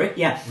interesting story.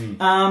 Yeah,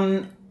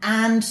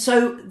 and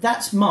so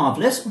that's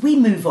marvellous. We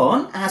move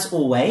on as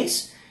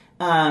always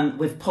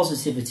with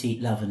positivity,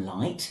 love, and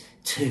light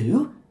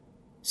to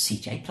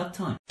CJ Plug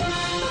Time.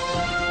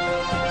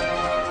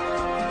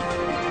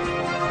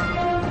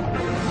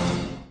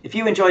 If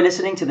you enjoy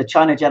listening to the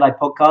China Jedi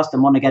podcast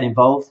and want to get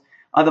involved,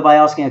 either by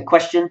asking a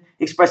question,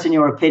 expressing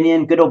your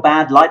opinion, good or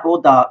bad, light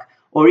or dark,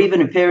 or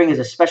even appearing as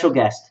a special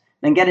guest,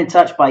 then get in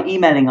touch by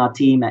emailing our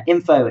team at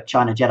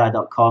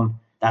info@chinajedi.com.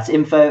 That's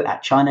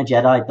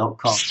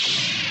info@chinajedi.com.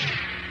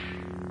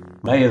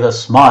 May the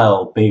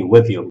smile be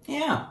with you.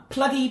 Yeah,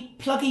 plug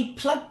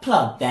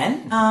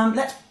then.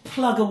 Let's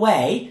plug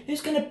away. Who's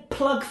going to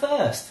plug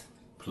first?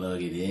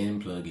 Plug it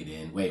in.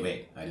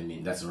 Wait, I didn't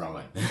mean, that's the wrong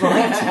one.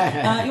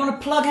 Right. You want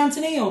to plug,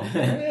 Anthony? Or?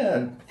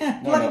 Yeah.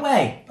 Plug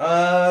away.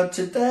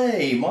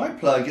 Today, my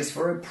plug is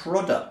for a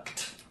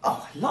product.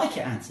 Oh, I like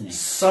it, Anthony.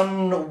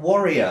 Sun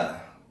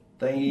Warrior.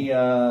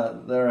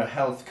 They're a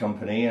health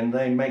company, and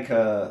they make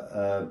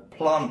a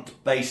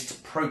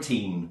plant-based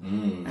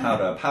protein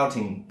powder,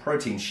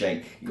 protein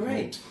shake.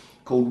 Great.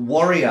 Called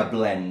Warrior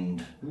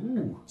Blend.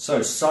 Ooh.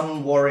 So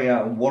Sun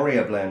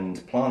Warrior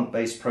Blend,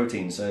 plant-based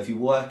protein. So if you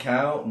work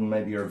out and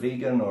maybe you're a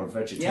vegan or a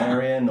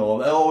vegetarian,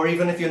 or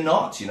even if you're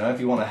not, if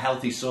you want a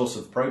healthy source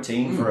of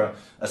protein for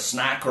a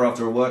snack or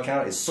after a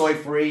workout, it's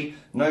soy-free,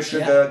 no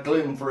sugar,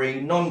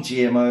 gluten-free,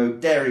 non-GMO,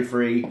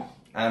 dairy-free,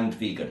 and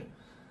vegan.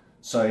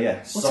 So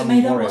what's it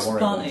made of? What's the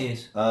plant it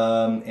is?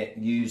 It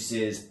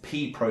uses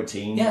pea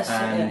protein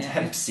and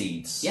hemp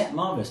seeds. Yeah,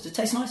 marvellous. Does it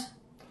taste nice?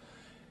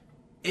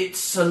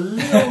 It's a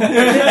little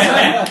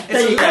bitter.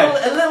 It's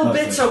a little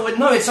bitter.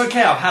 No, it's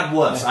okay. I've had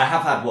worse. I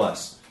have had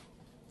worse.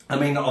 I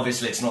mean,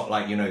 obviously, it's not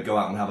like, go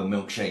out and have a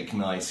milkshake,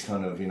 nice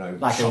kind of,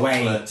 like chocolate. a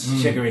whey,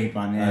 sugary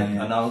one,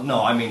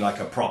 No, I mean like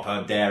a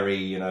proper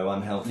dairy,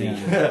 unhealthy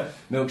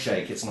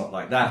milkshake. It's not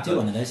like that. I do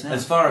one of those now.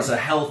 As far as a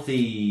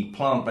healthy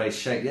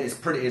plant-based shake,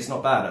 it's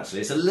not bad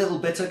actually. It's a little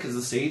bitter because of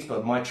the seeds,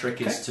 but my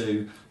trick is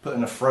to put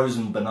in a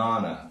frozen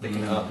banana,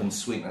 thicken it up and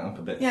sweeten it up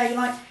a bit. Yeah, you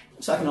like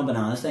sucking on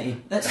bananas, don't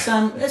you?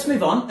 Let's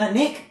move on.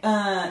 Nick,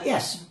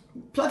 yes,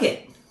 plug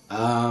it.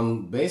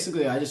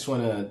 Basically, I just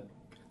want to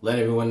let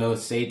everyone know,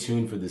 stay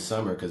tuned for the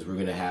summer because we're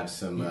going to have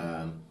some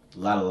a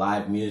lot of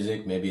live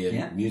music, maybe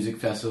a music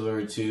festival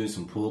or two,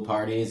 some pool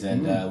parties,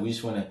 and we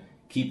just want to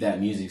keep that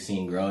music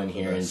scene growing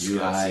here in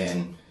Zhuhai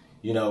and,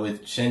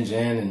 with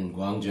Shenzhen and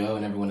Guangzhou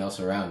and everyone else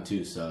around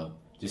too. So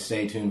just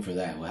stay tuned for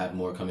that. We'll have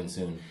more coming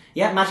soon.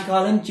 Yeah, Magic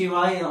Island,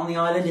 Zhuhai on the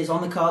island is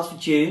on the cards for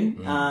June.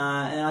 And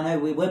I know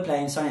we were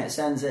playing Sunny at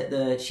Sens at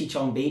the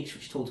Xichong Beach,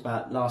 which we talked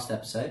about last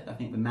episode, I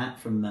think with Matt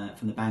from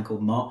the band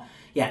called Mott.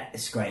 Yeah,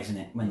 it's great, isn't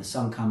it? When the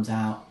sun comes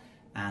out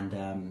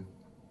and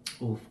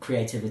all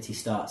creativity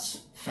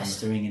starts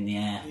festering in the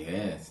air.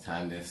 Yeah, it's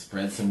time to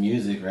spread some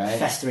music, right?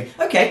 Festering.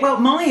 Okay, well,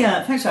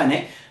 thanks,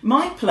 Nick.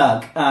 My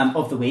plug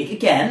of the week,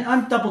 again,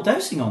 I'm double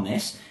dosing on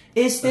this,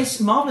 is this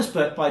marvellous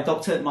book by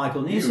Dr.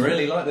 Michael Newton. You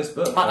really like this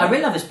book? I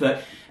really love this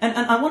book. And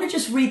I want to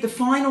just read the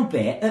final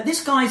bit.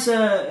 This guy's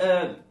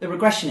a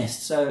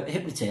regressionist, so a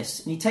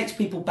hypnotist, and he takes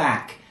people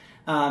back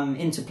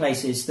into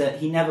places that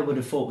he never would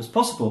have thought was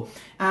possible.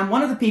 And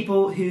one of the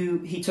people who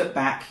he took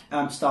back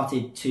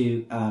started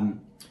to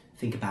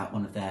think about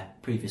one of their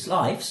previous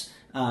lives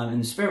in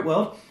the spirit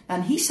world.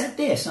 And he said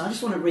this, and I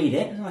just want to read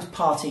it. There's a nice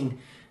parting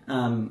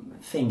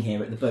thing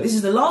here at the book. This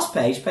is the last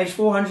page, page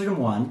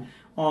 401,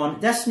 on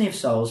Destiny of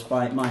Souls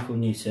by Michael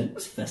Newton.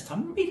 It's the first time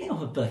I'm reading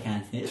off a book,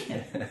 Anthony, isn't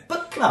it?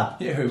 Book club.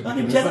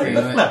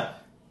 Book club.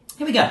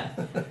 Here we go.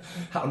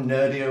 How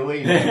nerdy are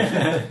we?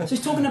 So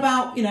he's talking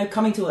about,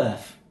 coming to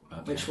Earth,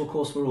 which of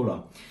course we're all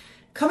on.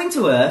 Coming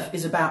to Earth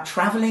is about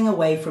travelling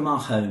away from our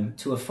home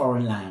to a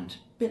foreign land.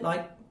 A bit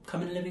like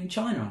coming and living in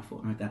China, I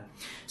thought, like that.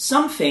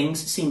 Some things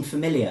seem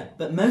familiar,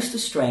 but most are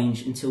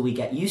strange until we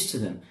get used to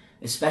them,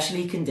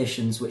 especially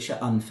conditions which are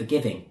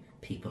unforgiving.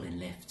 People in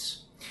lifts.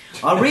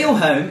 Our real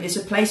home is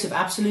a place of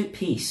absolute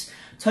peace,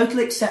 total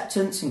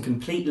acceptance and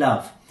complete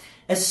love.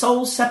 As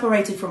souls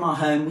separated from our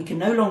home, we can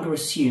no longer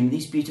assume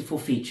these beautiful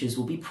features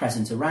will be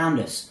present around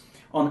us.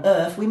 On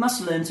Earth, we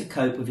must learn to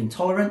cope with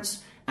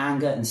intolerance,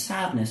 anger and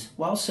sadness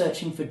while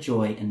searching for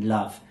joy and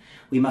love.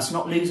 We must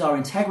not lose our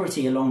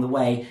integrity along the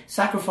way,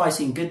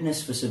 sacrificing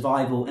goodness for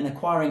survival and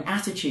acquiring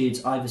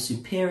attitudes either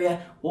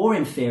superior or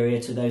inferior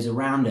to those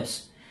around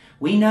us.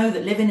 We know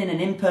that living in an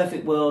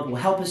imperfect world will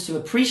help us to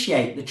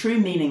appreciate the true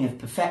meaning of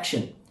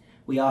perfection.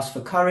 We ask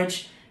for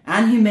courage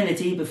and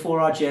humility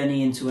before our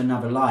journey into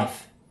another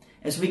life.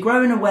 As we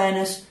grow in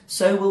awareness,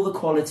 so will the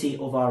quality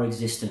of our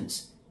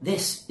existence.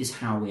 This is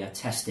how we are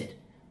tested.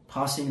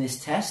 Passing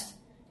this test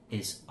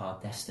is our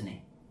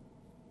destiny.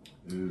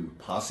 Ooh,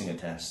 passing a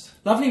test.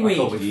 Lovely read. I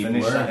thought we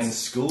finished that in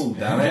school,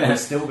 damn it. We're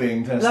still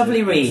being tested.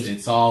 Lovely read.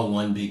 It's all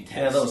one big test.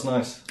 Yeah, that was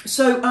nice.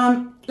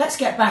 So, let's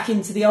get back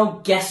into the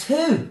old Guess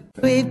Who.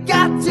 We've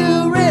got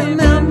to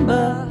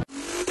remember.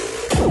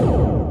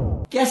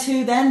 Guess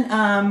Who then?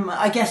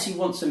 I guess you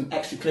want some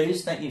extra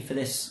clues, don't you, for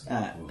this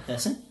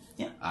person?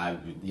 Yeah.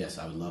 Yes,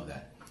 I would love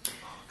that.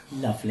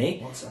 Lovely.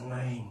 What's her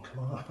name?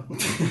 Come on.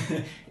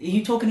 Are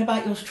you talking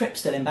about your trip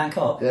still in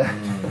Bangkok? Yeah.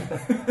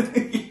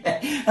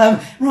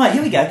 Yeah. Right,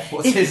 here we go.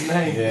 What's his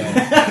name?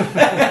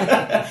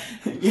 Yeah.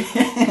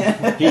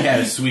 He had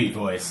a sweet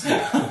voice.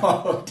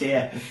 Oh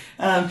dear.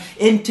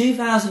 In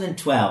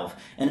 2012,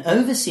 an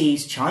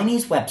overseas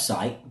Chinese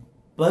website,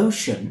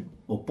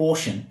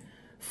 Botion,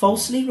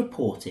 falsely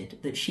reported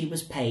that she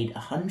was paid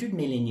 $100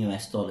 million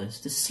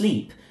to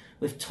sleep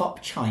with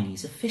top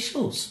Chinese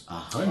officials.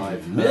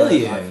 $100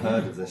 million? I've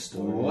heard of this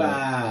story.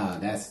 Wow,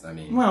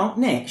 Well,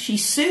 Nick, she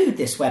sued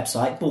this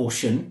website,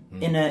 Botion,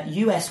 in a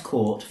US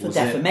court for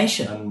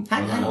defamation.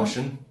 Hang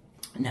on.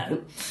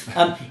 No.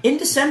 In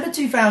December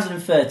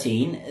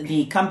 2013,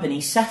 the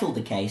company settled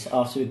the case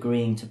after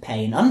agreeing to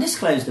pay an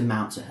undisclosed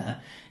amount to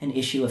her and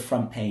issue a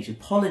front-page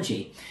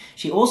apology.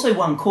 She also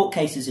won court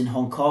cases in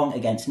Hong Kong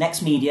against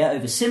Next Media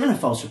over similar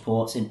false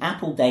reports in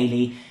Apple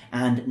Daily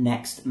and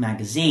Next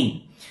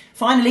Magazine.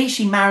 Finally,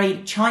 she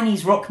married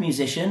Chinese rock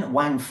musician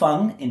Wang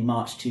Feng in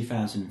March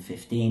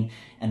 2015,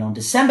 and on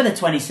December the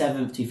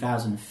 27th,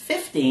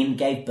 2015,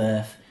 gave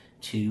birth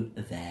to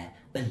their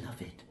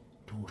beloved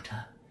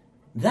daughter.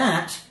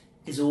 That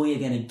is all you're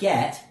going to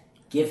get.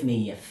 Give me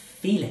your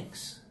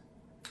feelings.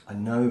 I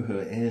know who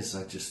it is.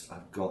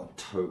 I've got a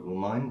total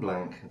mind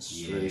blank.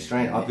 It's really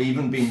strange. I've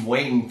even been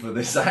waiting for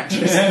this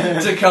actress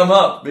to come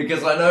up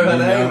because I know her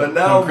name, and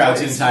now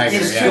Crouching Tiger.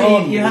 It's Yeah.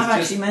 true. You have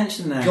actually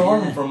mentioned that.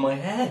 Gone from my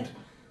head.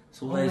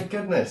 It's all Oh my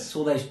goodness. It's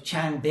all those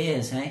Chang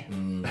beers, hey?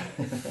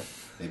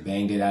 They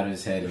banged it out of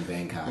his head in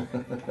Bangkok.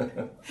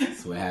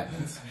 That's what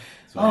happens.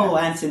 Oh,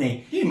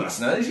 Anthony. You must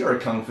know this. You're a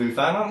kung fu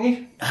fan, aren't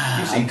you?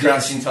 You've seen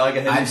Crouching Tiger,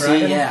 Hidden I've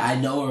Dragon? seen, yeah,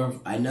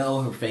 I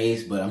know her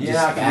face, but I'm just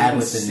I can bad even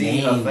with the see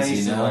her names,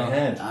 face you in know? my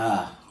head.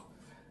 I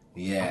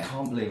I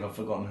can't believe I've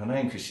forgotten her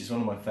name because she's one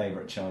of my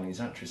favourite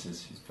Chinese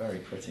actresses. She's very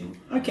pretty.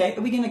 Okay,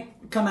 are we going to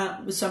come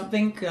out with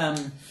something?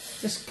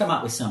 Just come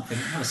up with something.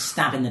 Have a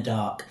stab in the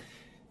dark.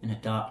 In a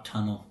dark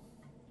tunnel.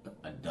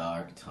 A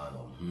dark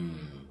tunnel.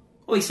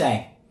 What do you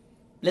say?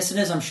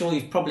 Listeners, I'm sure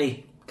you've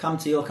probably come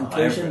to your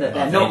conclusion that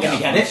they're not going to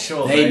get I'm it.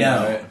 sure They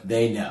know know. it.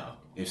 They know.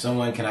 If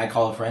someone, can I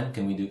call a friend?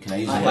 Can I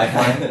use a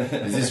lifeline?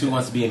 Is this Who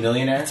Wants to Be a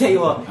Millionaire? Tell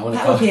you what, I wanna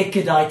that call would be a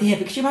good idea,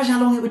 but could you imagine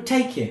how long it would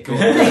take you?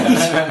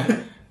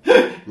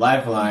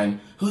 Lifeline.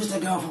 Who's the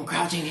girl from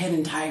Crouching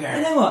Hidden Tiger?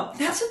 You know what?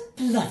 That's a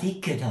bloody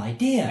good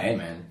idea. Hey,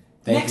 man.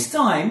 Next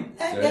time,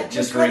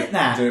 Just credit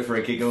that. do it for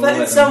a giggle. Phone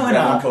Let someone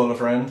them up. call a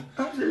friend.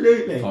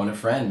 Absolutely. Phone a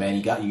friend, man.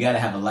 You got to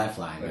have a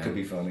lifeline, That man. could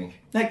be funny.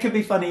 That could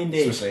be funny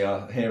indeed.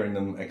 Especially hearing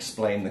them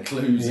explain the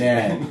clues.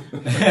 Yeah.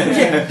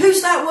 Yeah,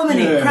 who's that woman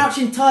in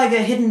Crouching Tiger,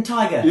 Hidden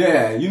Tiger?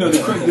 Yeah, you know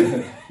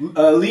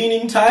the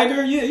leaning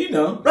tiger. Yeah, you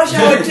know. Rush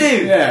Hour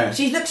 2. Yeah.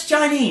 She looks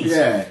Chinese.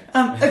 Yeah.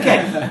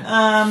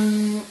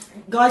 Okay.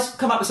 Guys,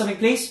 come up with something,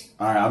 please.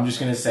 All right, I'm just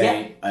gonna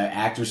say a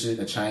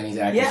Chinese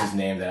actress's Yeah.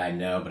 name that I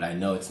know, but I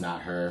know it's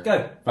not her.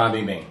 Go. Fan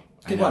Bingbing.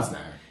 Good I know one. it's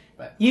not her.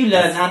 But You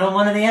learned that on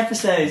one of the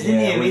episodes, didn't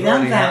you? We we've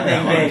done already that,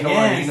 had Bing that Bing. one. Come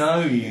on,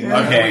 Yes. you know.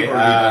 okay, We've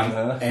already done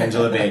her.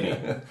 Angela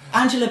Baby.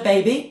 Angela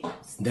Baby.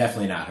 It's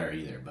definitely not her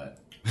either, but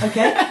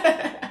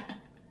Okay.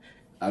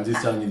 I'm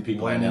just telling you the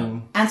people I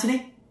know.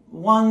 Anthony.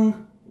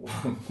 Wang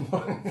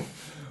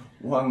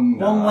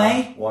Wang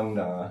Wei? Wang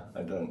Na.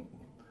 I don't.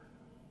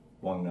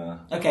 Wang Na.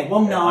 Okay,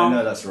 Wang Yeah, Na. I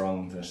know that's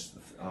wrong.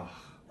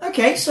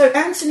 Okay, so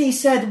Anthony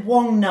said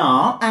Wang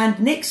Na and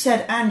Nick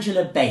said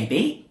Angela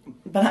Baby,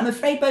 but I'm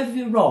afraid both of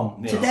you are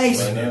wrong.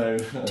 I know.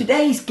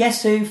 Today's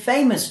Guess Who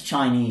famous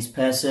Chinese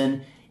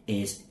person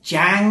is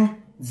Zhang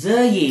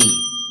Ziyi.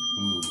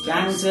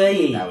 Zhang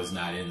Ziyi. That was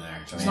not in there.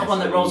 It's not one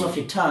that rolls off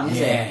your tongue, is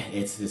Yeah, it?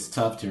 it's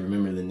tough to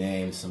remember the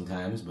names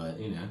sometimes, but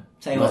you know.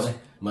 Tell you what,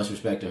 much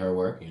respect to her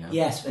work, you know.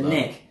 yes, but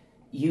Nick,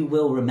 you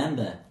will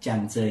remember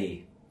Zhang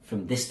Ziyi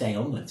from this day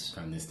onwards.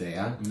 From this day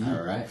on.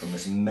 All right. From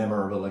this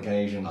memorable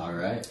occasion. All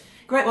right.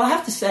 Great. Well, I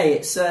have to say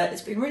it's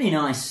been really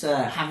nice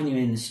having you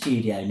in the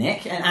studio,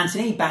 Nick and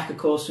Anthony. Back, of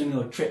course, from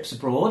your trips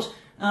abroad.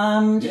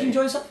 Did you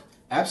enjoy yourself?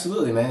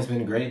 Absolutely, man. It's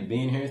been great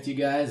being here with you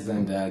guys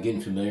and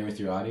getting familiar with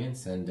your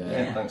audience. And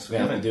thanks for we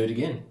have coming. to do it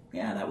again.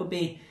 Yeah, that'd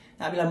be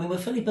like we were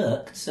fully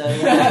booked, so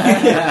you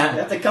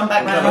have to come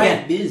back round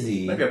again.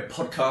 Busy. Maybe a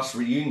podcast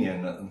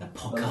reunion. A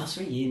podcast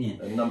reunion.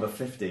 At number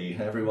 50,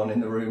 everyone in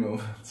the room.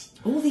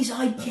 All these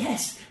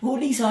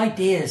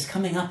ideas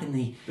coming up in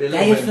the Be a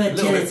day of little bit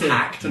fertility.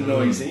 packed and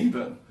noisy,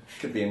 but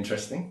could be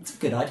interesting. It's a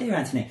good idea,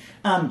 Anthony.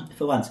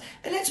 For once.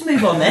 Let's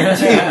move on then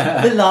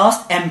to the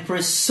last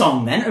Emperor's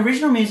song then.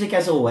 Original music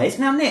as always.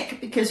 Now,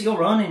 Nick, because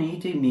you're on and you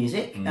do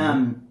music,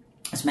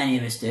 as many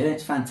of us do,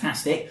 it's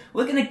fantastic.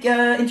 We're going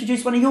to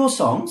introduce one of your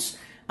songs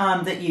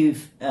that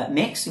you've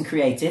mixed and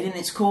created, and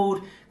it's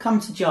called Come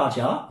to Jar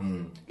Jar.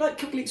 Like,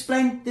 quickly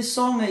explain this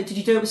song. Did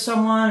you do it with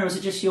someone, or is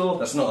it just your...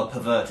 That's not a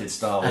perverted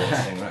Star Wars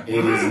thing, right?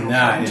 It is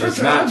not. It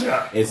is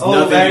not. It's Oh,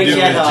 nothing very to do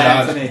Jedi,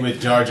 Anthony. with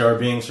Jar Jar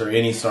Binks or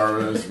any Star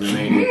Wars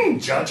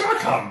related. Jar Jar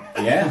come.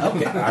 Yeah,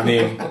 okay. I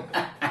mean,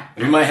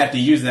 we might have to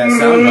use that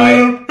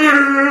soundbite.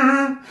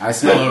 I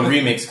smell a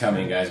remix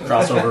coming, guys.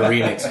 Crossover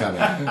remix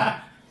coming.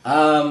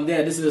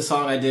 Yeah, this is a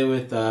song I did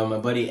with my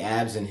buddy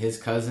Abs and his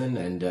cousin,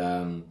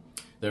 and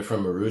they're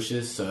from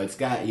Mauritius, so it's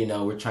got,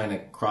 we're trying to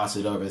cross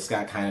it over. It's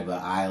got kind of an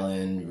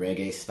island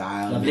reggae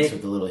style mixed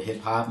with a little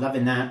hip hop.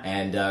 Loving that.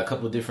 And a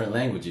couple of different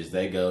languages.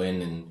 They go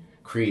in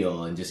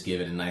Creole and just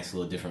give it a nice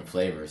little different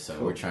flavor. So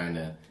we're trying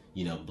to,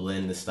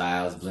 blend the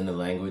styles, blend the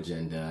language,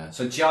 and...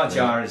 So Jar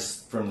Jar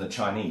is from the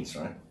Chinese,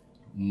 right?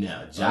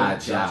 No, Jah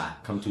Jah.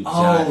 Come to Jah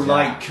Oh, Jah.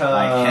 like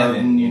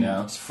heaven,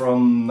 It's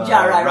from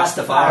Jarai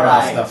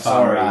Rastafari.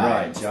 Sorry,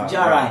 right.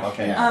 Jarai.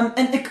 Okay. Yeah.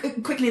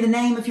 And quickly, the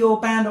name of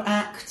your band or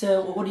act,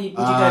 what do you go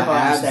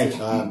by on stage?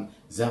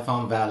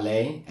 Zephan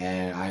Valet,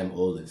 and I am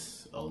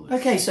Olis.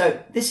 Okay, so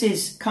this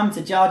is Come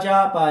to Jar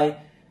Jar by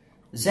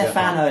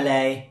Zephan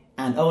Ole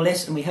and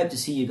Olis, and we hope to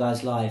see you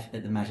guys live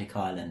at the Magic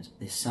Island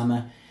this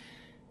summer.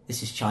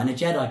 This is China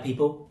Jedi,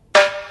 people.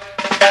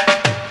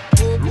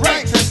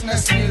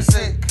 Righteousness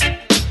music,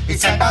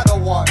 it's another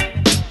one.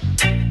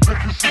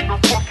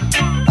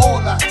 All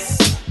us,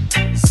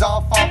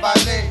 Zafa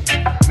Ballet,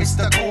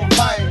 Mr. Cool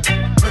Mind,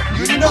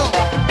 you know.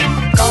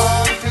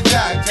 Come to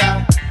Jaja,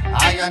 I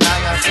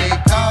say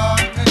come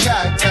to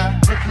Jaja,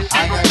 I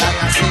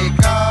say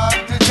come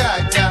to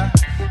Jaja,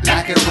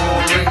 like a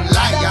roaring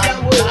lion.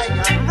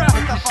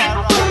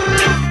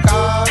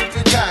 Come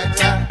to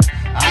Jaja,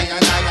 I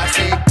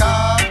say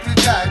come to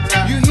Jaja,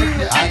 you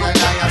hear? I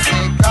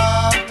say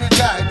come to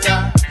Jaja,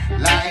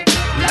 like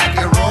a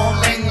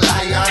rolling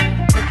lion.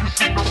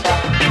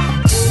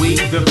 We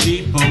the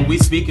people, we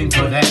speaking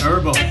for that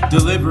herbal,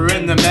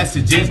 delivering the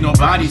messages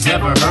nobody's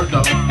ever heard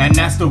though, and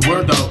that's the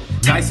word though.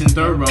 nice and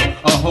thorough.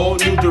 A whole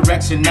new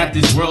direction that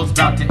this world's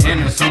about to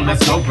enter. So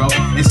let's go, bro.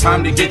 It's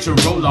time to get your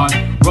roll on.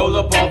 Roll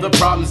up all the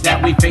problems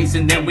that we face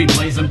and then we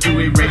blaze them to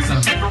erase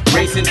them.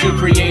 Racing to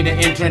create an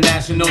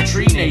international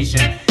tree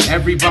nation.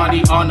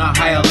 Everybody on a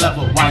higher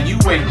level. Why you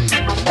waiting?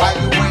 Why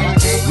you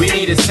waiting? We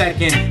need a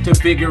second to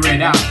figure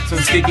it out. Some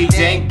sticky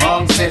dank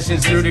bong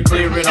sessions here to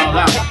clear it all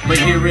out. But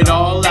hear it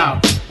all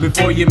out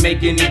before you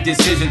make any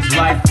decisions.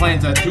 Life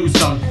plans are too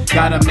soon.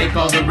 Gotta make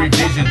all the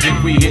revisions.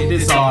 If we hit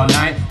this all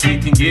night, we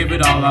can give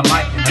it all our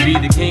might and be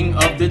the king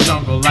of the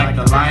jungle like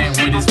a lion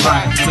with his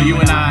pride. So you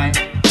and I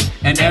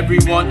and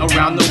everyone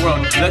around the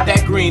world, let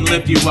that green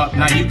lift you up.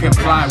 Now you can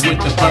fly with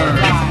the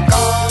birds.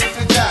 Come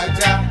to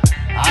Jaja.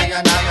 I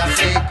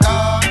say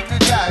come to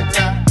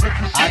Jaja.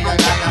 I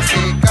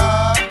say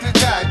come to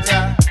Jaja.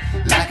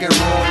 Like a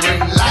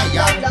roaring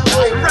lion.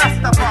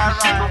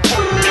 Rastafari.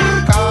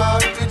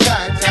 Come to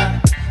Jaja.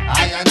 I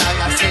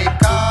say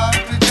come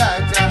to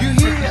Jaja. You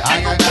hear? I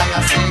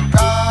say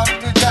come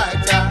to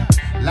Jaja.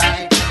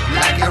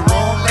 Like a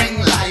rolling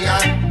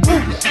lion.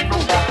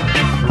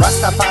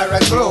 Rastafari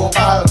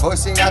global,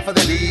 voicing out for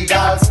the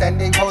legal,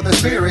 standing for the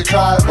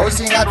spiritual,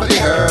 voicing out for the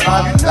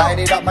herbal. Light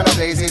it up, man, I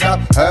blaze it up.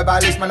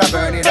 Herbalist, man, I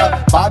burn it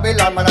up.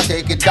 Babylon, man, I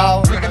take it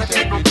down. We're gonna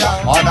take it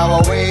down. On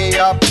our way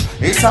up,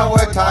 it's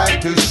our time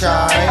to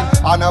shine.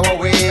 On our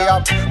way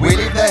up, we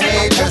leave the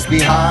haters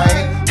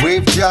behind.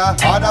 With Jah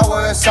on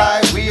our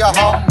side, we are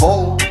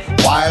humble,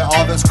 while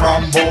others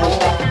crumble.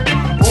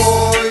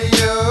 Oh,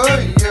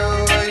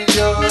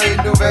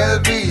 une nouvelle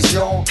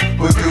vision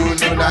pour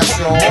toute nos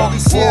nations.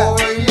 Oh,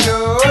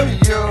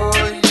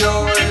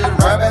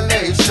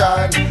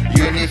 revelation,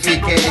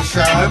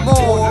 unification.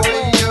 Oh,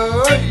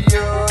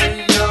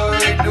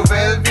 une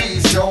nouvelle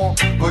vision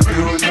pour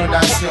toutes nos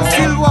nations.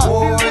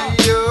 Oh,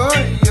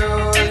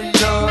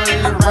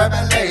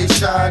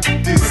 revelation,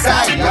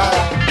 desire.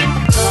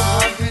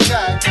 Come to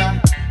Jaja,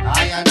 I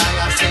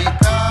say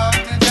come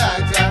to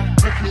Jaja.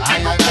 I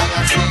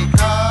say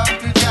come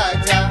to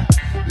Jaja.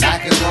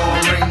 Like a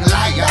roaring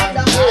lion,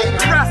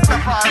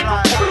 Rastafari.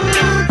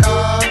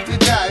 Come to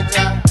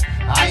Jaja.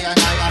 I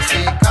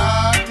say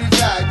come to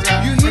Jaja.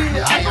 You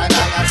hear? I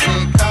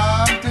say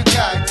come to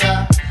Jaja.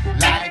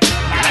 Like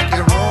a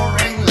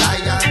roaring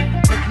lion.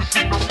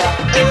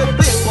 Hey,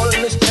 people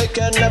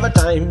mistaken every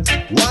time.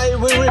 Why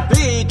we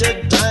repeat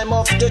it time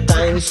after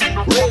times?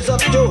 Raise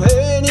up your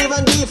hand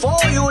even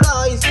before you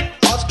die.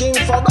 Asking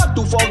for God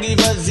to forgive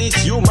us this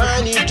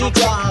humanity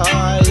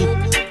cry.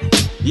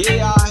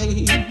 Yeah,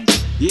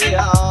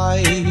 yeah,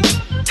 I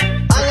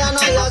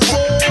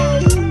say,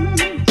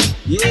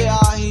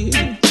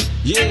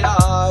 yeah,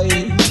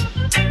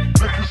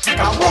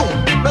 Kaboom!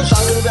 Le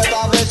sang que nous vient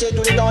traverser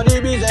tous les temps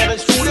des misères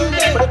reste sous le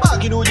nez. Fallait pas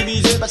qu'il nous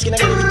divisait parce qu'il n'a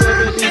qu'à éviter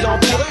les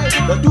empirés.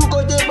 De tout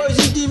côté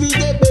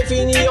positivité peut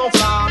finir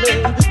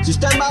enflammée.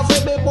 Système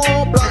affaibli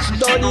prend place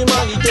dans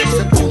l'humanité.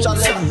 C'est pour ça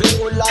lever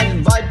pour la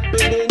vibe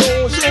peut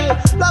dénoncer.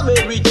 La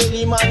vérité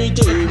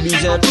l'humanité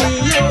vise à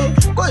prier.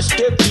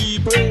 Coste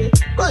people,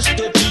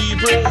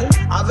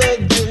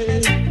 avec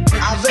Dieu,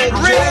 avec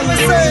Dieu.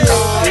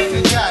 Come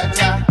to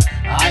Jaja.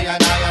 I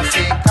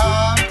say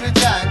come to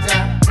Jaja.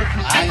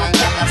 I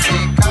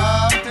say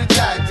come to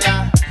Jaja.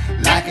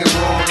 Like a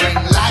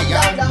roaring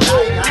lion,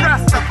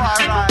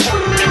 Rastafari.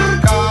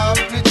 Come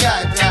to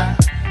Jaja.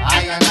 I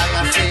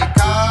say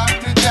come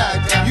to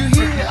Jaja. You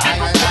hear? I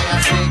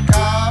say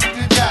come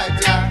to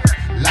Jaja.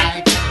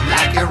 Like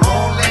a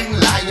rolling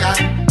lion.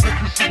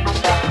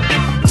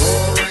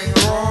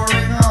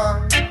 Roaring on.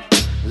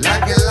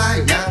 Like a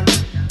lion.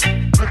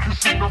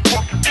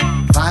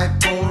 Five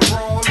pole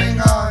rolling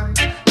on.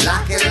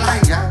 Like a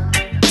lion.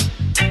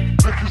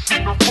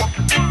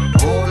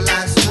 Oh,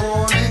 last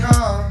rolling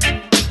on.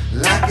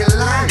 Like a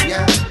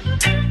lion.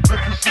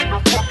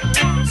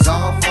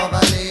 South of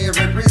Valley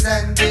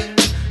representing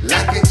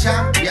like a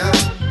champion.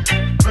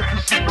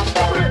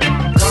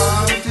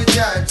 Come to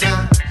Jaja.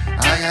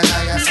 I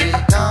say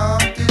come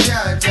to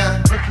Jaja.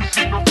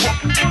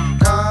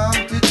 Come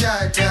to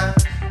Jaja.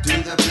 To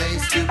the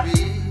place to be.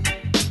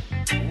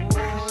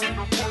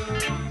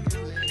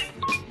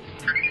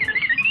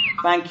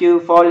 Thank you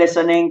for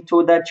listening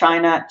to the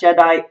China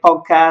Jedi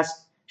podcast,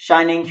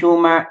 shining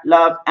humor,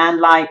 love,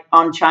 and light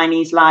on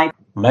Chinese life.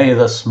 May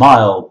the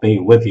smile be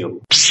with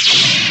you.